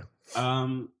favorite color?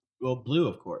 Well, blue,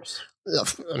 of course.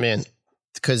 I mean,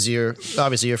 because you're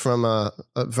from a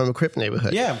Crip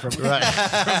neighborhood. Yeah, I'm from Right.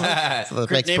 So that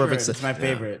Crip makes neighborhood. perfect sense. It's my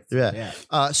favorite. Yeah.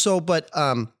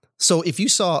 So if you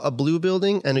saw a blue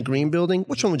building and a green building,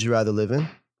 which one would you rather live in?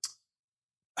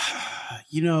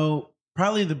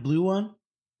 Probably the blue one,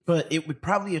 but it would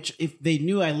probably, if they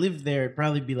knew I lived there, it'd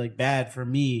probably be like bad for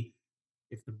me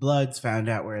if the Bloods found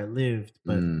out where I lived.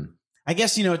 But I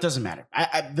guess, it doesn't matter.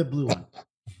 The blue one.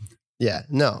 Yeah,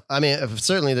 no. I mean,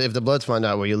 certainly if the Bloods find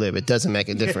out where you live, it doesn't make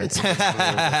a difference.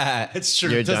 It's true.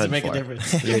 You're It doesn't done make for. a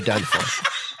difference. You're done for.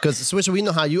 Because Swisher, we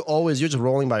know how you're just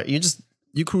rolling by.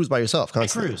 You cruise by yourself I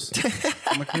constantly. cruise.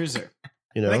 I'm a cruiser.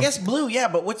 You know. But I guess blue, yeah,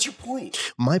 but what's your point?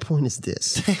 My point is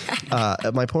this.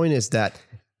 My point is that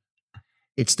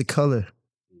it's the color.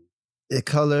 The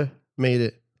color made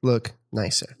it look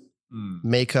nicer.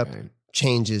 Makeup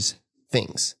changes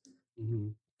things. Mm-hmm.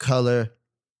 Color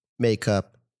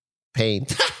makeup,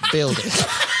 paint, building.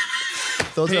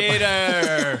 Those are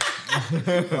Peter.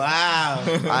 Wow.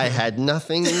 I had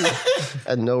nothing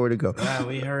and nowhere to go. Wow,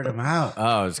 we heard him out.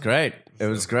 Oh, it was great. It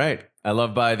was great. I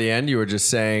love by the end you were just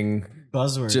saying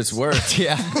Buzzwords. just words.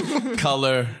 Yeah.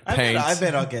 Color, paint. I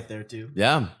bet I'll get there too.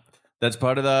 Yeah. That's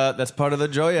part of the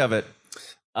joy of it.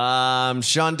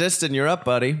 Sean Diston, you're up,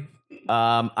 buddy.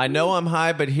 I know I'm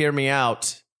high, but hear me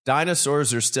out.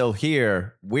 Dinosaurs are still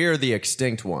here. We're the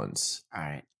extinct ones. All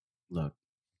right. Look.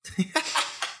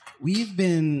 We've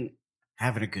been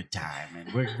having a good time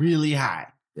and we're really high.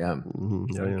 Yeah. Mhm,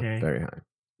 yeah, yeah. Okay. Very high.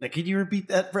 Now, can you repeat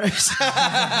that phrase?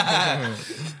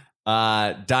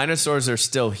 Dinosaurs are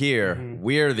still here. Mhm.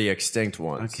 We're the extinct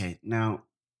ones. Okay, now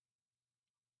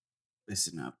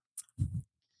listen up.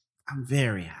 I'm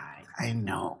very high. I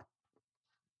know.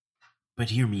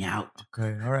 But hear me out.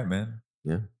 Okay, all right, man.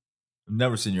 Yeah. I've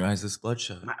never seen your eyes this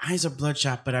bloodshot. My eyes are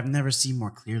bloodshot, but I've never seen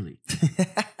more clearly.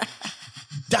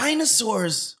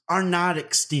 Dinosaurs are not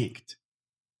extinct.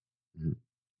 Mhm.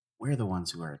 We're the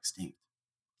ones who are extinct.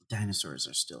 The dinosaurs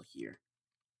are still here.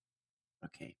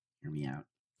 Okay, hear me out.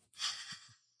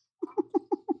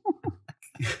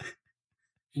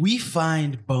 We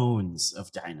find bones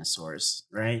of dinosaurs,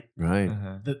 right? Right.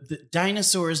 Uh-huh. The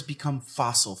dinosaurs become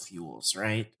fossil fuels,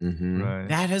 right? Mm-hmm. Right.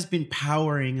 That has been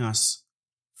powering us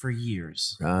for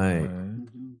years. Right.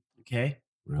 Okay.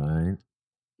 Right.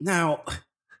 Now,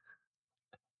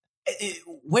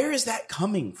 where is that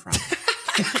coming from?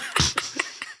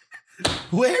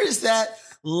 Where is that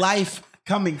life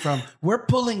coming from? We're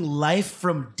pulling life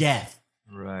from death.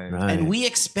 Right. Right. And we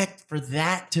expect for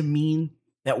that to mean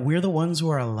that we're the ones who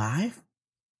are alive?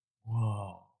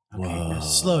 Whoa. Okay, Whoa. now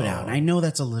slow down. I know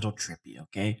that's a little trippy,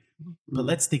 okay? But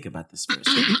let's think about this for a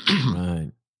second.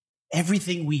 Right.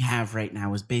 Everything we have right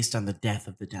now is based on the death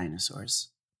of the dinosaurs.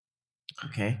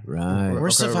 Okay? Right. We're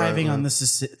Okay, surviving right, on right.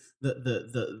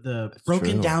 the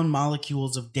broken true. down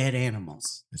molecules of dead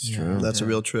animals. It's Yeah. true. That's a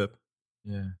real trip.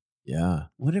 Yeah. Yeah.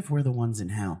 What if we're the ones in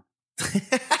hell?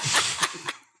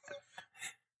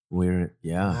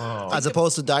 Yeah. As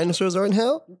opposed to dinosaurs are in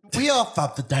hell? We all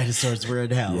thought the dinosaurs were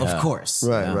in hell, Yeah. of course.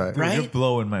 Right, Yeah. right. Dude, Right? You're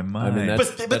blowing my mind. mean, that's-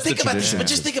 But think the about this. tradition. But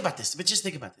just think about this. But just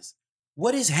think about this.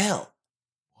 What is hell?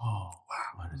 Whoa.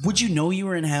 Would you know you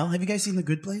were in hell? Have you guys seen The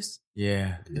Good Place?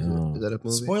 Yeah. No. Is that a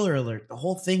movie? Spoiler alert. The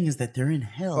whole thing is that they're in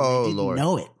hell. Oh, They didn't Lord.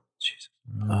 know it.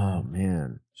 Oh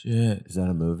man. Shit. Is that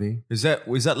a movie? Is that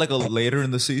like a later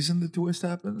in the season the twist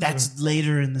happens? That's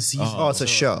later in the season. Oh, it's a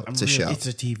show. It's a show. It's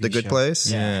a TV The Good show. Place?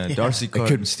 Yeah, Yeah. Darcy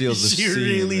Carden steals the She scene.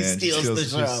 really man. She steals the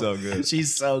show. She's so good.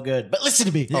 She's so good. But listen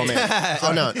to me. Oh, man.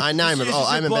 Oh, no. I'm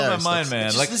Blowing embarrassed. my mind, man.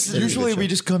 Just Like listen to me. usually we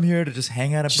just come here to just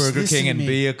hang out at Just Burger listen King to and me.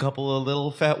 be a couple of little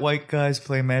fat white guys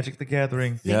play Magic the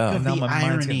Gathering. Think Yeah. of Now the my mind's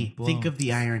irony. getting blown. Think of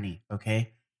the irony,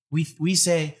 okay? We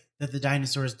say that the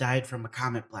dinosaurs died from a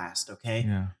comet blast, okay?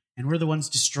 Yeah. And we're the ones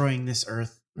destroying this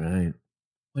earth. Right.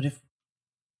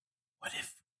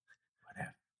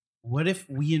 What if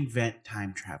we invent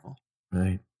time travel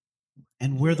Right.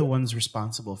 and we're the ones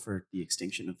responsible for the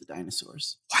extinction of the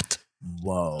dinosaurs? What?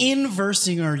 Whoa.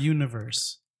 Inversing our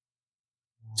universe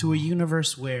to a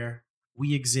universe where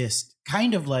we exist.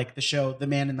 Kind of like the show The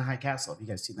Man in the High Castle. Have you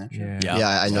guys seen that show? Yeah.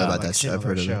 Yeah, I know about Like that show. I've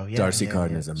heard of similar it. show. Yeah, Darcy yeah,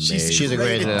 Carden yeah. is amazing. She's a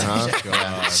great, great huh? at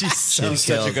God. She's so She's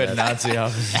such a good. good Nazi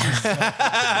officer.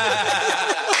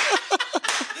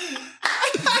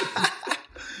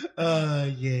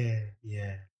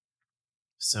 Yeah.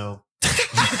 So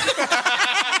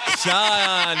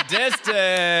Sean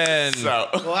Diston.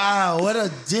 wow, what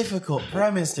a difficult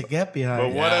premise to get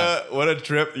behind. But what a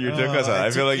trip you took us on. I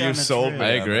I feel took like you on you a sold trip. me. I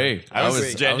agree. I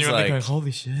was genuinely like, like,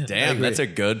 holy shit. damn, that's a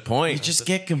good point. You just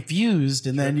get confused,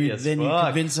 and then Trippy you as you fuck.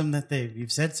 convince them that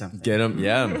you've said something. Get him.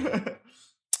 Yeah.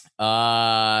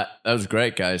 That was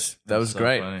great, guys. That was So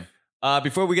great. funny.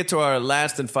 Before we get to our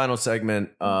last and final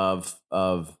segment of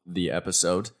the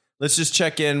episode, let's just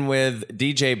check in with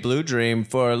DJ Blue Dream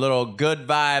for a little Good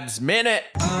Vibes Minute.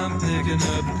 I'm picking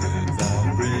up good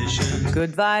vibrations.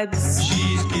 Good vibes,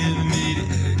 She's giving me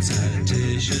the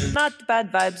excitation. not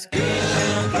bad vibes. Bad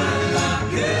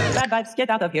vibes, get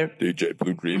out of here. DJ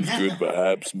Blue Dream's Good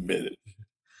Vibes Minute.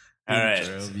 All right.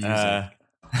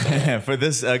 For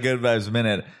this Good Vibes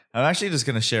Minute, I'm actually just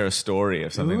going to share a story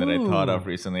of something that I thought of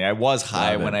recently. I was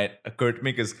high Love it. when it occurred to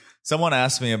me because someone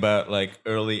asked me about like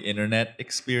early internet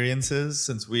experiences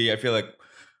since I feel like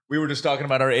we were just talking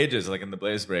about our ages, like in the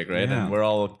Blaze Break, right? Yeah. And we're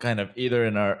all kind of either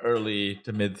in our early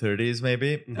to mid 30s,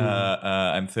 maybe.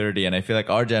 I'm 30, and I feel like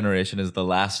our generation is the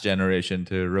last generation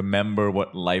to remember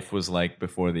what life was like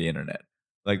before the internet.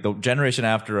 like the generation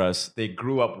after us, they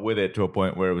grew up with it to a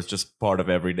point where it was just part of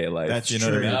everyday life. That's you know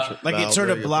true. what I mean? Like it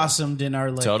sort of blossomed in our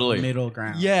like Totally. middle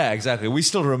ground. Yeah, exactly. We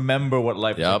still remember what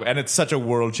life was Yep. like, and it's such a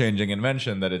world-changing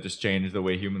invention that it just changed the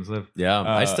way humans live. Yeah,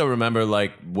 I still remember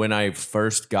like when I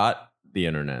first got the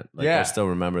internet. Like, I Yeah. still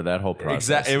remember that whole process.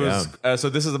 Exactly. It was Yeah. so.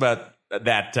 This is about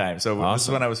that time. So this is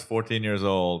Awesome. when I was 14 years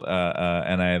old,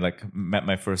 and I like met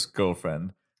my first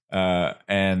girlfriend,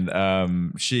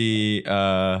 and she.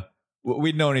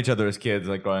 We'd known each other as kids,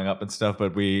 like growing up and stuff,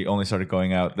 but we only started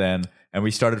going out then. And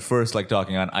we started first like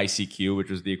talking on ICQ,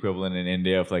 which was the equivalent in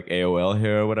India of like AOL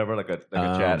here or whatever, like a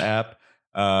chat app.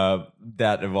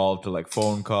 That evolved to like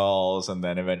phone calls, and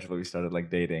then eventually we started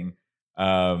like dating.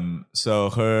 So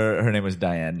her name was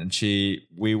Diane, and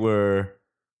we were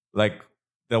like,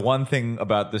 the one thing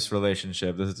about this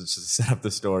relationship, this is just to set up the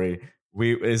story,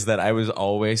 is that I was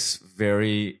always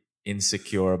very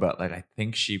insecure about like, I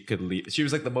think she could lead. She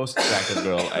was like the most attractive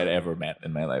girl I'd ever met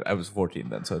in my life. I was 14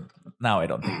 then, so now I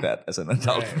don't think that as an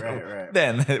adult. Right.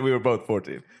 Then we were both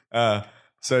 14.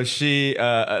 So she,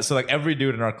 so like every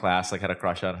dude in our class like had a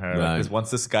crush on her. Right. Because once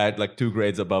this guy like 2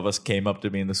 grades above us came up to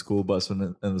me in the school bus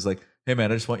and was like, "Hey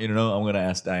man, I just want you to know I'm gonna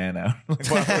ask Diane out." Like,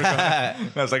 while we're going.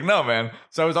 And I was like, "No man."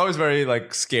 So I was always very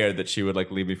like scared that she would like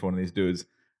leave me for one of these dudes.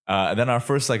 And then our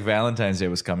first like Valentine's Day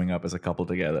was coming up as a couple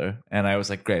together, and I was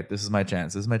like, "Great, this is my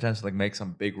chance. This is my chance to like make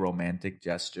some big romantic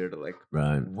gesture to like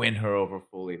Right. win her over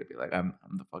fully, to be like, I'm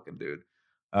the fucking dude."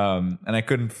 And I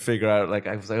couldn't figure out, like,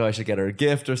 I was like, oh, I should get her a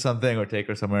gift or something or take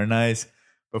her somewhere nice.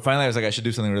 But finally I was like, I should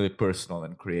do something really personal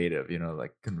and creative, you know,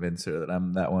 like convince her that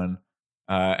I'm that one.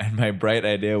 And my bright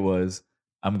idea was,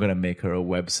 I'm going to make her a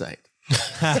website.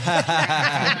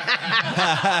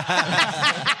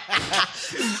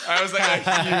 I was like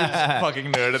a huge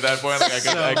fucking nerd at that point. Like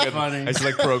I used to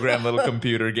like program little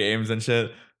computer games and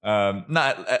shit.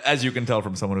 Not as you can tell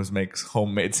from someone who makes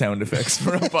homemade sound effects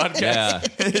for a podcast. Yeah.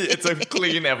 It's a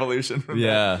clean evolution from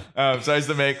Yeah. that. So I used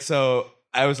to make. So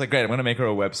I was like, great, I'm gonna make her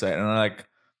a website, and I like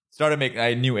started making.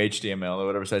 I knew HTML or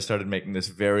whatever, so I started making this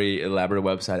very elaborate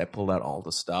website. I pulled out all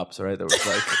the stops. Right, there was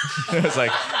like there was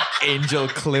like angel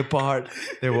clip art.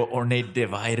 There were ornate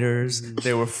dividers.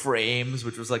 There were frames,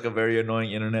 which was like a very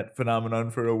annoying internet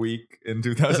phenomenon for a week in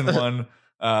 2001.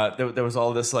 There was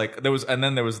all this like there was, and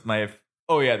then there was my.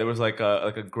 Oh yeah, there was like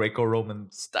a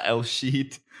Greco-Roman style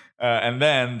sheet, and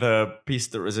then the piece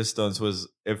de resistance was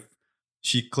if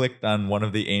she clicked on one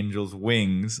of the angel's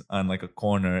wings on like a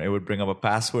corner, it would bring up a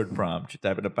password prompt. She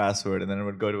type in a password, and then it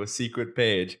would go to a secret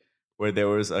page where there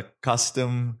was a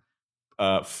custom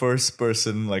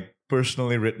first-person, like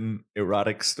personally written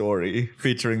erotic story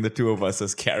featuring the two of us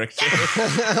as characters.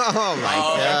 Oh my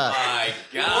god!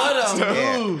 my What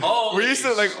a move! we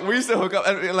used to hook up,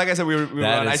 and like I said, we were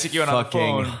on ICQ and on the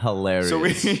phone. hilarious. So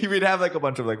we'd have like a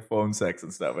bunch of like phone sex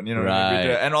and stuff, and you know, Right.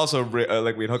 and also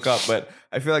like we'd hook up. But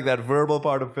I feel like that verbal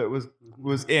part of it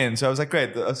was in. So I was like,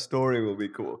 great, a story will be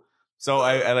cool. So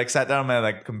I like sat down on my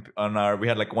like we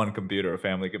had like one computer, a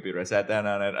family computer. I sat down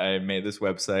on it. I made this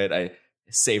website. I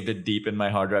saved it deep in my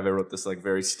hard drive. I wrote this like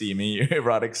very steamy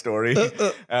erotic story.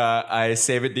 I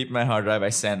saved it deep in my hard drive. I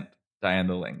sent Diane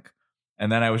the link,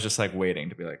 and then I was just like waiting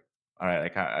to be like, all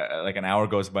right, like an hour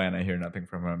goes by and I hear nothing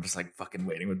from her. I'm just like fucking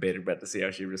waiting with bated breath to see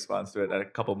how she responds to it. And a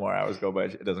couple more hours go by,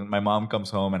 it doesn't. My mom comes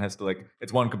home and has to like,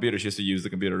 it's one computer. She has to use the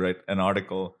computer to write an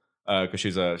article because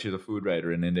she's a food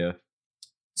writer in India.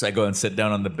 So I go and sit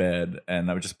down on the bed, and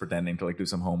I was just pretending to like do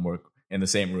some homework in the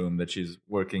same room that she's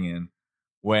working in.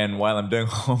 While I'm doing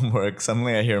homework,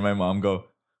 suddenly I hear my mom go,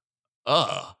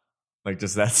 "Ugh," like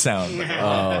just that sound. Like,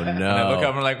 Oh, no. And I look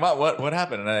up and I'm like, what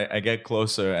happened? And I get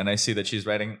closer and I see that she's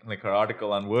writing like her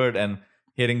article on Word and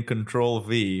hitting Control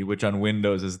V, which on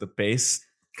Windows is the paste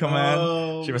command.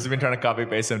 Oh. She must have been trying to copy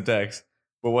paste some text.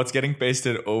 But what's getting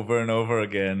pasted over and over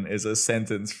again is a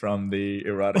sentence from the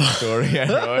erotic story I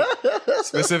wrote.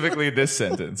 Specifically this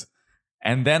sentence.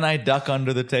 And then I duck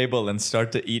under the table and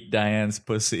start to eat Diane's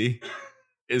pussy.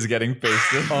 Is getting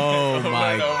pasted. Oh over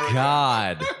my and over again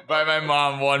god. by my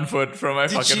mom 1 foot from my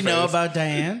Did fucking she know face. about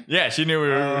Diane? Yeah, she knew we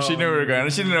were. She knew we were going.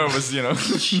 She didn't know it was, you know. What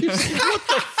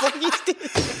the fuck is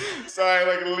this? So I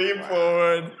like lean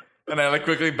forward and I like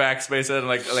quickly backspace it and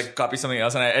like copy something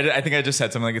else. And I think I just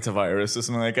said something like it's a virus or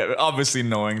something like that. Obviously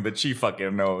knowing that she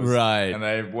fucking knows. Right. And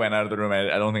I went out of the room. I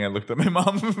don't think I looked at my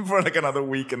mom for like another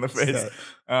week in the face.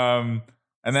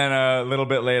 And then a little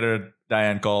bit later,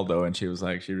 Diane called though, and she was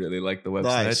like, she really liked the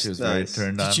website. Nice, she was nice. very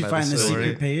turned on. Did she by find the story.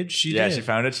 secret page? She Yeah, did. she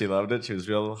found it. She loved it. She was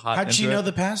real hot. How'd she into know it.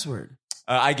 the password?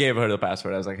 I gave her the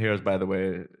password. I was like, here's, by the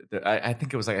way, I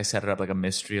think it was like I set it up like a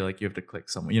mystery, like you have to click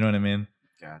somewhere. You know what I mean?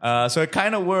 Gotcha. So it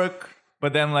kind of worked,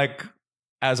 but then like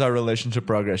as our relationship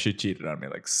progressed, she cheated on me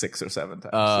like 6 or 7 times.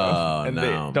 Oh, and no.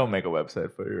 they don't make a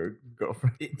website for your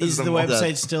girlfriend. Is the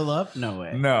website still up? No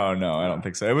way. No, I don't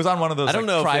think so. It was on one of those I don't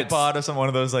know if tripod or some one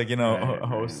of those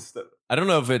hosts. I don't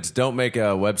know if it's don't make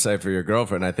a website for your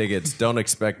girlfriend. I think it's don't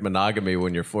expect monogamy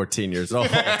when you're 14 years old.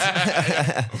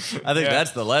 I think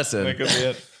that's the lesson. That could be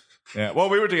it. Yeah. Well,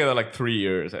 we were together like 3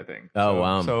 years, I think. Oh,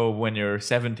 wow. So when you're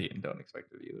 17, don't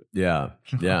expect it either. Yeah.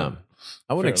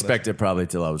 I wouldn't expect it probably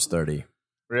till I was 30.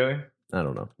 Really? I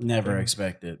don't know. Never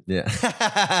expected. Yeah.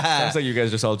 Sounds like you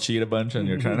guys just all cheat a bunch and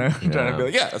you're trying to be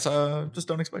like, that's just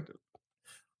don't expect it.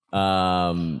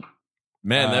 Man,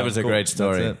 that was a Cool. great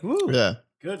story. That's it. Yeah.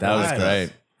 Good. That was vibes.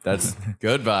 great. That's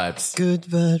good vibes. Good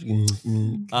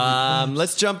vibe.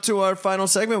 Let's jump to our final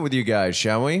segment with you guys,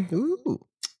 shall we? Ooh.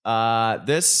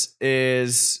 This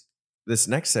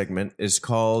next segment is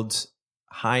called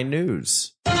High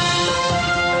News.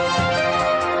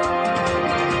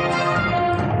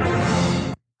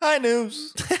 High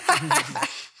news.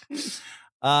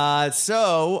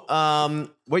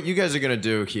 What you guys are going to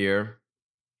do here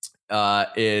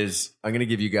is I'm going to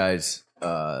give you guys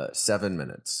 7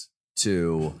 minutes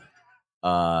to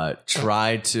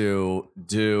try to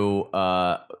do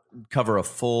cover a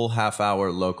full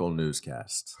half-hour local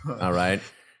newscast. All right,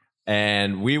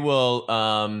 and we will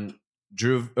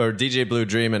Drew or DJ Blue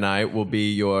Dream and I will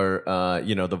be your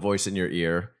the voice in your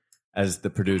ear as the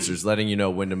producers, letting you know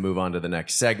when to move on to the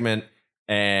next segment.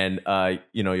 And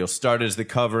you'll start as the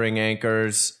covering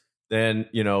anchors. Then,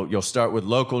 you'll start with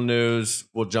local news.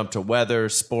 We'll jump to weather,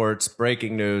 sports,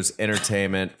 breaking news,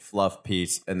 entertainment, fluff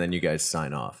piece, and then you guys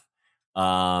sign off.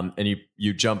 And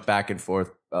you jump back and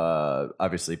forth,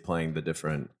 obviously playing the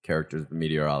different characters, the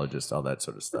meteorologist, all that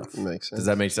sort of stuff. Makes sense. Does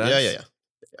that make sense? Yeah.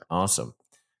 Awesome.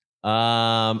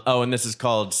 And this is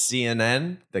called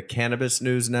CNN, the Cannabis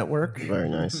News Network. Very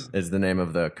nice. Is the name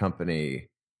of the company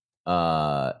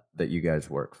that you guys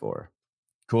work for.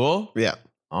 Cool? Yeah.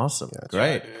 Awesome. Yeah,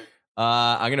 Great.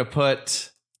 I'm going to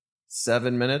put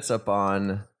 7 minutes up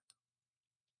on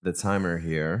the timer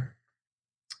here.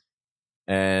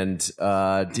 And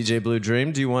DJ Blue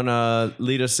Dream, do you want to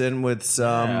lead us in with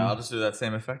some... Yeah, I'll just do that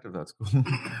same effect if that's cool.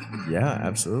 Yeah,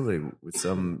 absolutely. With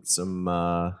some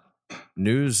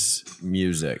news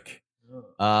music.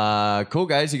 Cool,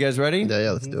 guys. You guys ready?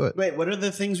 Yeah, let's do it. Wait, what are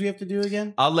the things we have to do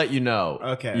again? I'll let you know.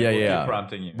 Okay. Yeah, We'll be yeah.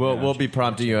 prompting you. We'll be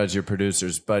prompting you as your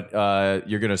producers, but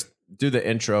you're going to do the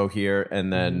intro here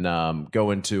and then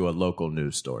go into a local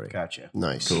news story. Gotcha.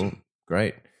 Nice. Cool.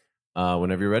 Great.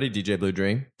 Whenever you're ready, DJ Blue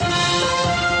Dream.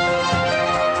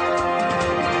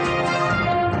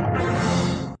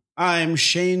 I'm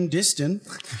Shane Diston,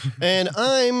 And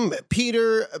I'm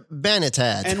Peter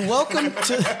Banatad. and welcome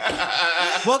to the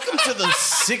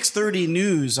 6:30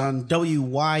 news on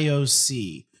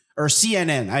WYOC or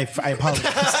CNN. I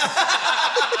apologize.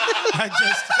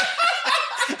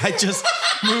 I just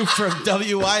moved from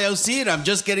WYOC and I'm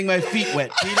just getting my feet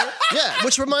wet, Peter. Yeah,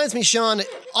 which reminds me, Sean,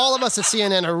 all of us at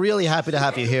CNN are really happy to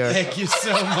have you here. Thank you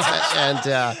so much.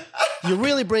 And you're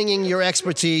really bringing your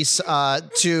expertise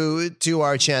to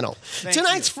our channel.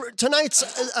 Tonight's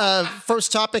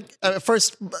first topic,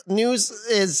 first news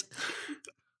is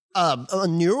a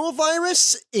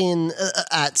neurovirus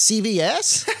at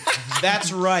CVS.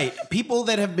 That's right. People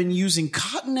that have been using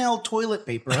Cottonelle toilet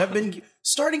paper have been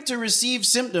starting to receive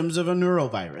symptoms of a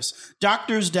neurovirus.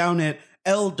 Doctors down at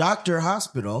El Doctor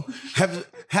Hospital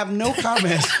have no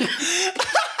comment.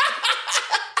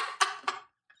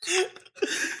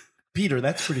 Peter,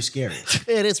 that's pretty scary.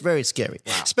 It is very scary,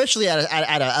 especially at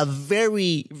a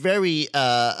very, very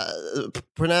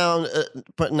pronounced,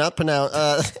 not pronounced,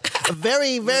 a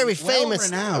very, very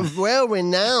famous,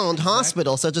 well-renowned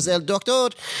hospital such as El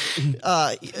Doctor.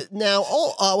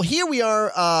 Now, here we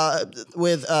are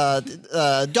with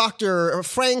Dr.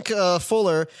 Frank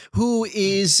Fuller, who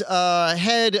is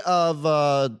head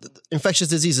of infectious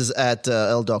diseases at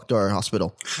El Doctor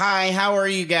Hospital. Hi, how are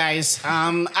you guys?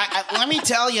 Let me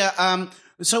tell you.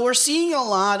 So we're seeing a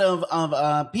lot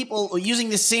of people using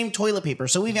the same toilet paper.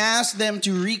 So we've asked them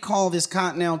to recall this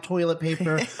Cottonelle toilet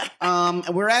paper.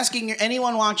 We're asking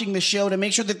anyone watching the show to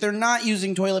make sure that they're not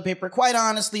using toilet paper. Quite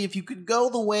honestly, if you could go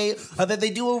the way that they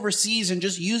do overseas and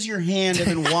just use your hand and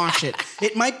then wash it,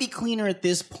 it might be cleaner at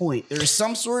this point. There is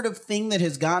some sort of thing that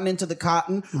has gotten into the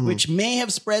cotton, which may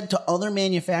have spread to other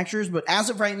manufacturers. But as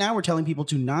of right now, we're telling people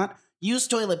to not use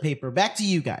toilet paper. Back to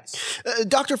you guys.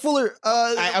 Dr. Fuller,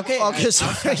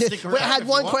 sorry. stick around I had if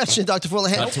one you want. question, Dr. Fuller.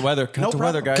 Cut to weather. Cut to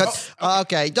weather, guys.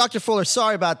 Okay, Dr. Fuller,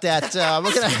 sorry about that.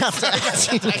 We're going to have to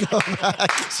ask you to go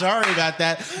back. Sorry about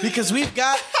that, because we've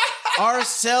got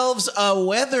ourselves a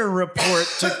weather report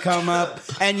to come up.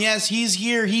 And yes, he's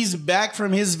here. He's back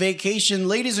from his vacation.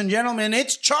 Ladies and gentlemen,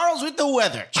 it's Charles with the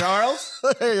weather. Charles?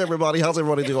 Hey, everybody. How's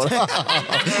everybody doing?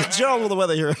 Charles with the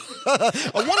weather here. I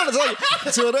wanted to tell you,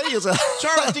 today is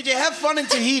Charles, did you have fun in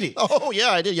Tahiti? Oh, yeah,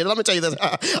 I did. Let me tell you this.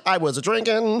 I was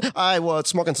drinking. I was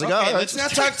smoking cigars. Okay, let's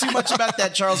not talk too much about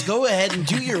that, Charles. Go ahead and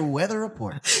do your weather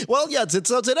report. Well, yeah,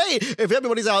 so today, if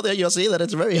everybody's out there, you'll see that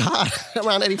it's very hot,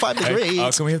 around 85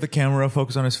 degrees. Can we have the camera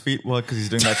focus on his feet? Well, because he's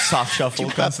doing that soft shuffle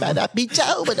constantly.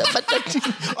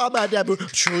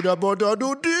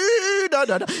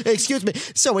 Excuse me.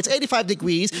 So it's 85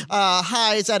 degrees,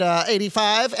 highs at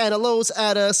 85 and a lows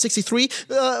at 63.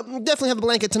 Definitely have a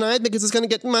blanket tonight because it's going to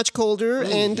get much colder.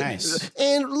 And nice.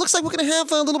 And looks like we're going to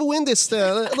have a little wind this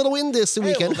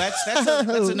weekend. Well, that's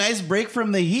a nice break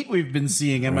from the heat we've been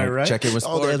seeing. Am I right? Check in with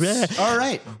Oh, sports. that's right. All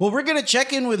right. Well, we're going to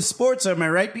check in with sports. Am I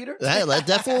right, Peter? Hey,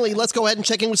 definitely. Let's go ahead and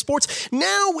check in with sports.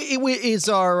 Now is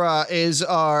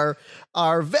our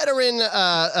veteran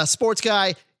sports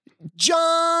guy,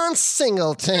 John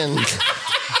Singleton,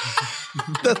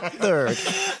 the third.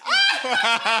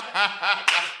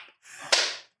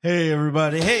 Hey,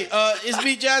 everybody. Hey, it's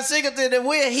me, John Singleton, and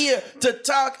we're here to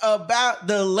talk about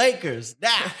the Lakers.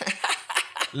 Now,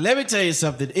 let me tell you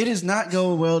something. It is not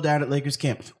going well down at Lakers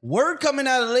camp. Word coming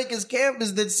out of Lakers camp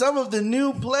is that some of the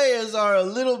new players are a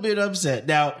little bit upset.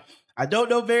 Now, I don't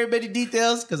know very many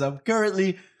details because I'm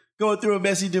currently going through a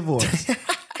messy divorce.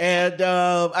 And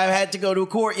I had to go to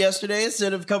court yesterday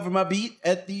instead of cover my beat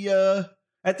at the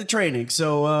training.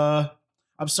 So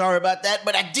I'm sorry about that,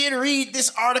 but I did read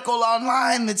this article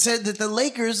online that said that the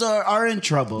Lakers are in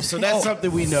trouble. So that's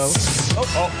something we know.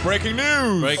 Breaking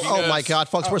news. Oh my God,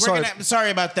 folks, we're sorry.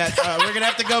 Sorry about that. We're gonna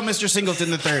have to go, Mr. Singleton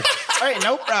III. All right,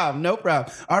 no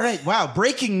problem. All right, wow,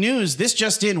 breaking news. This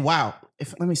just in. Wow.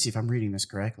 Let me see if I'm reading this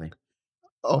correctly.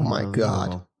 Oh my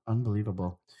God.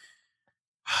 Unbelievable.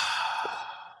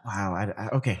 Wow.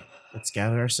 Okay, let's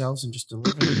gather ourselves and just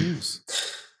deliver the news.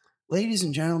 Ladies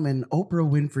and gentlemen, Oprah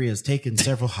Winfrey has taken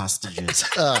several hostages.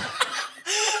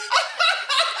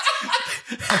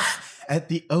 At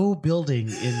the O building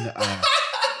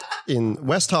In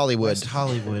West Hollywood.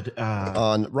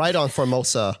 Right on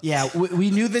Formosa. Yeah,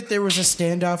 we knew that there was a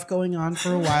standoff going on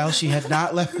for a while. She had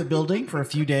not left the building for a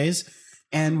few days,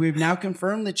 and we've now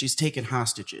confirmed that she's taken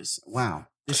hostages. Wow.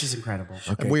 This is incredible.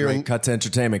 Okay, We're great. in- Cut to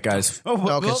entertainment, guys. Oh,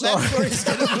 well, Okay, that sorry. story's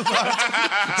gonna move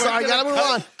on. Sorry, gotta move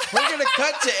on. We're going to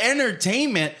cut to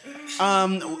entertainment.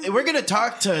 We're going to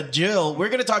talk to Jill. We're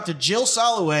going to talk to Jill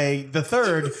Soloway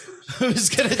III, who's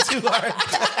going to do our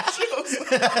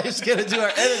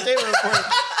entertainment report.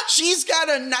 She's got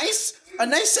a nice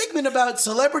segment about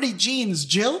celebrity jeans.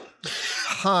 Jill?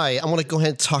 Hi, I want to go ahead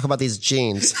and talk about these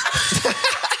jeans.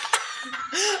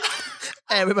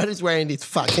 Everybody's wearing these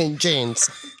fucking jeans.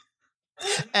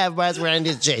 Everybody's wearing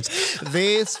these jeans.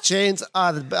 These jeans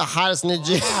are the hottest new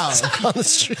jeans on the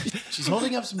street. She's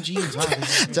holding up some jeans. Wow.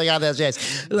 Check out those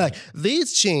jeans. Look,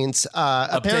 these jeans.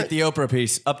 Update the Oprah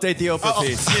piece. Update the Oprah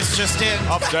piece. This just in.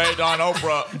 Update on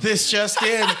Oprah. This just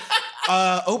in.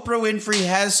 Oprah Winfrey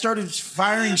has started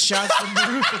firing shots from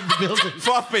the roof of the building.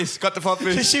 Fluff piece. Got the fluff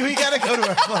piece. We gotta go to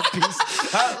our fluff piece.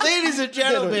 Ladies and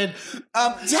gentlemen,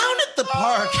 down at the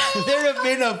park, there have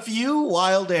been a few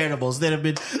wild animals that have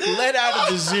been let out of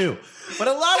the zoo. But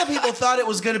a lot of people thought it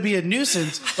was going to be a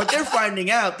nuisance, but they're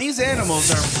finding out these animals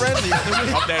are friendly.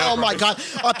 Oh my God.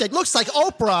 Update. Looks like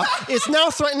Oprah is now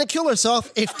threatening to kill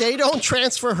herself if they don't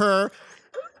transfer her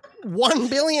 $1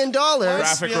 billion.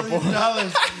 Graphic report.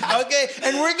 Okay,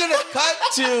 and we're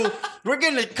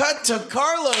gonna cut to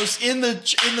Carlos in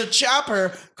the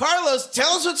chopper. Carlos,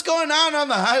 tell us what's going on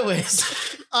the highways.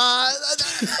 I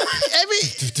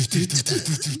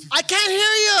can't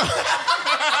hear you.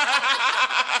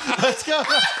 Let's go.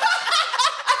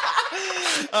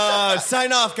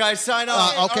 Sign off, guys. Sign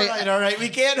off. Okay. All right. We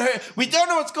can't hurt. We don't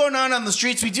know what's going on the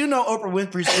streets. We do know Oprah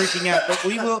Winfrey's freaking out, but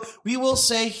we will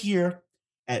say here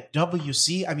at CNN.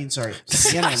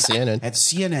 At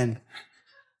CNN,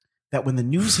 that when the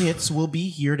news hits, we'll be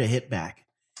here to hit back.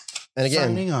 And again,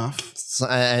 signing off.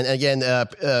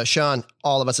 Sean,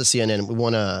 all of us at CNN, we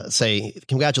want to say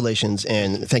congratulations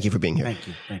and thank you for being here.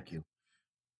 Thank you.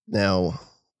 Now,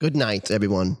 good night,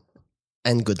 everyone,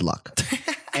 and good luck.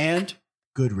 And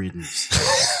good riddance.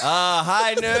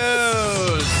 High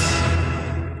news.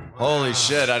 Holy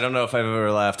shit. I don't know if I've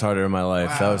ever laughed harder in my life.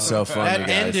 Wow. That was so fun, That you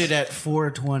guys. ended at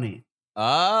 4:20.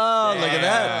 Oh, look at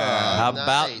that. How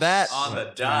about that? On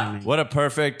the dot. What a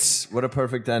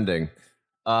perfect ending.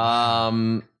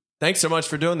 Thanks so much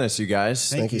for doing this, you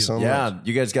guys. Thank you so much. Yeah,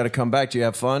 you guys got to come back. Do you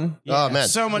have fun? Oh, man,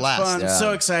 so much blast. fun, Yeah.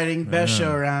 so exciting, best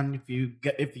show around.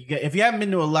 If you haven't been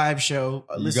to a live show,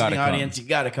 listening gotta come. audience, you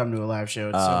got to come to a live show.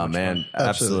 It's so Oh much man, fun.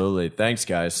 absolutely. Thanks,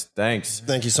 guys. Thanks.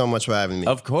 Thank you so much for having me.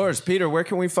 Of course, Peter. Where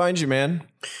can we find you, man?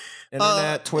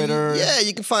 Internet, Twitter. Yeah,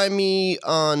 you can find me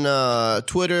on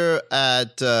Twitter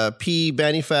at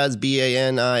PBanifaz,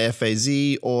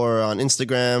 BANIFAZ, or on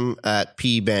Instagram at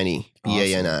PBani,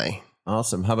 BANI.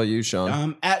 Awesome. How about you,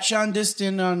 Sean? At Sean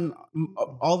Diston on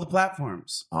all the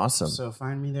platforms. Awesome. So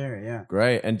find me there. Yeah.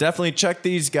 Great. And definitely check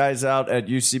these guys out at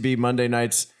UCB Monday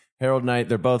nights, Herald Night.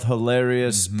 They're both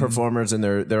hilarious performers, and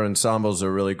their ensembles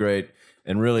are really great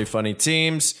and really funny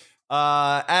teams.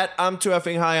 At I'm Too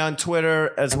Effing High on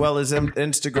Twitter, as well as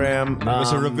Instagram. Give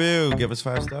us a review. Give us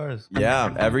 5 stars.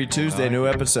 Yeah, every Tuesday, new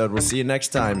episode. We'll see you next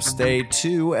time. Stay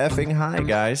too effing high,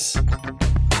 guys.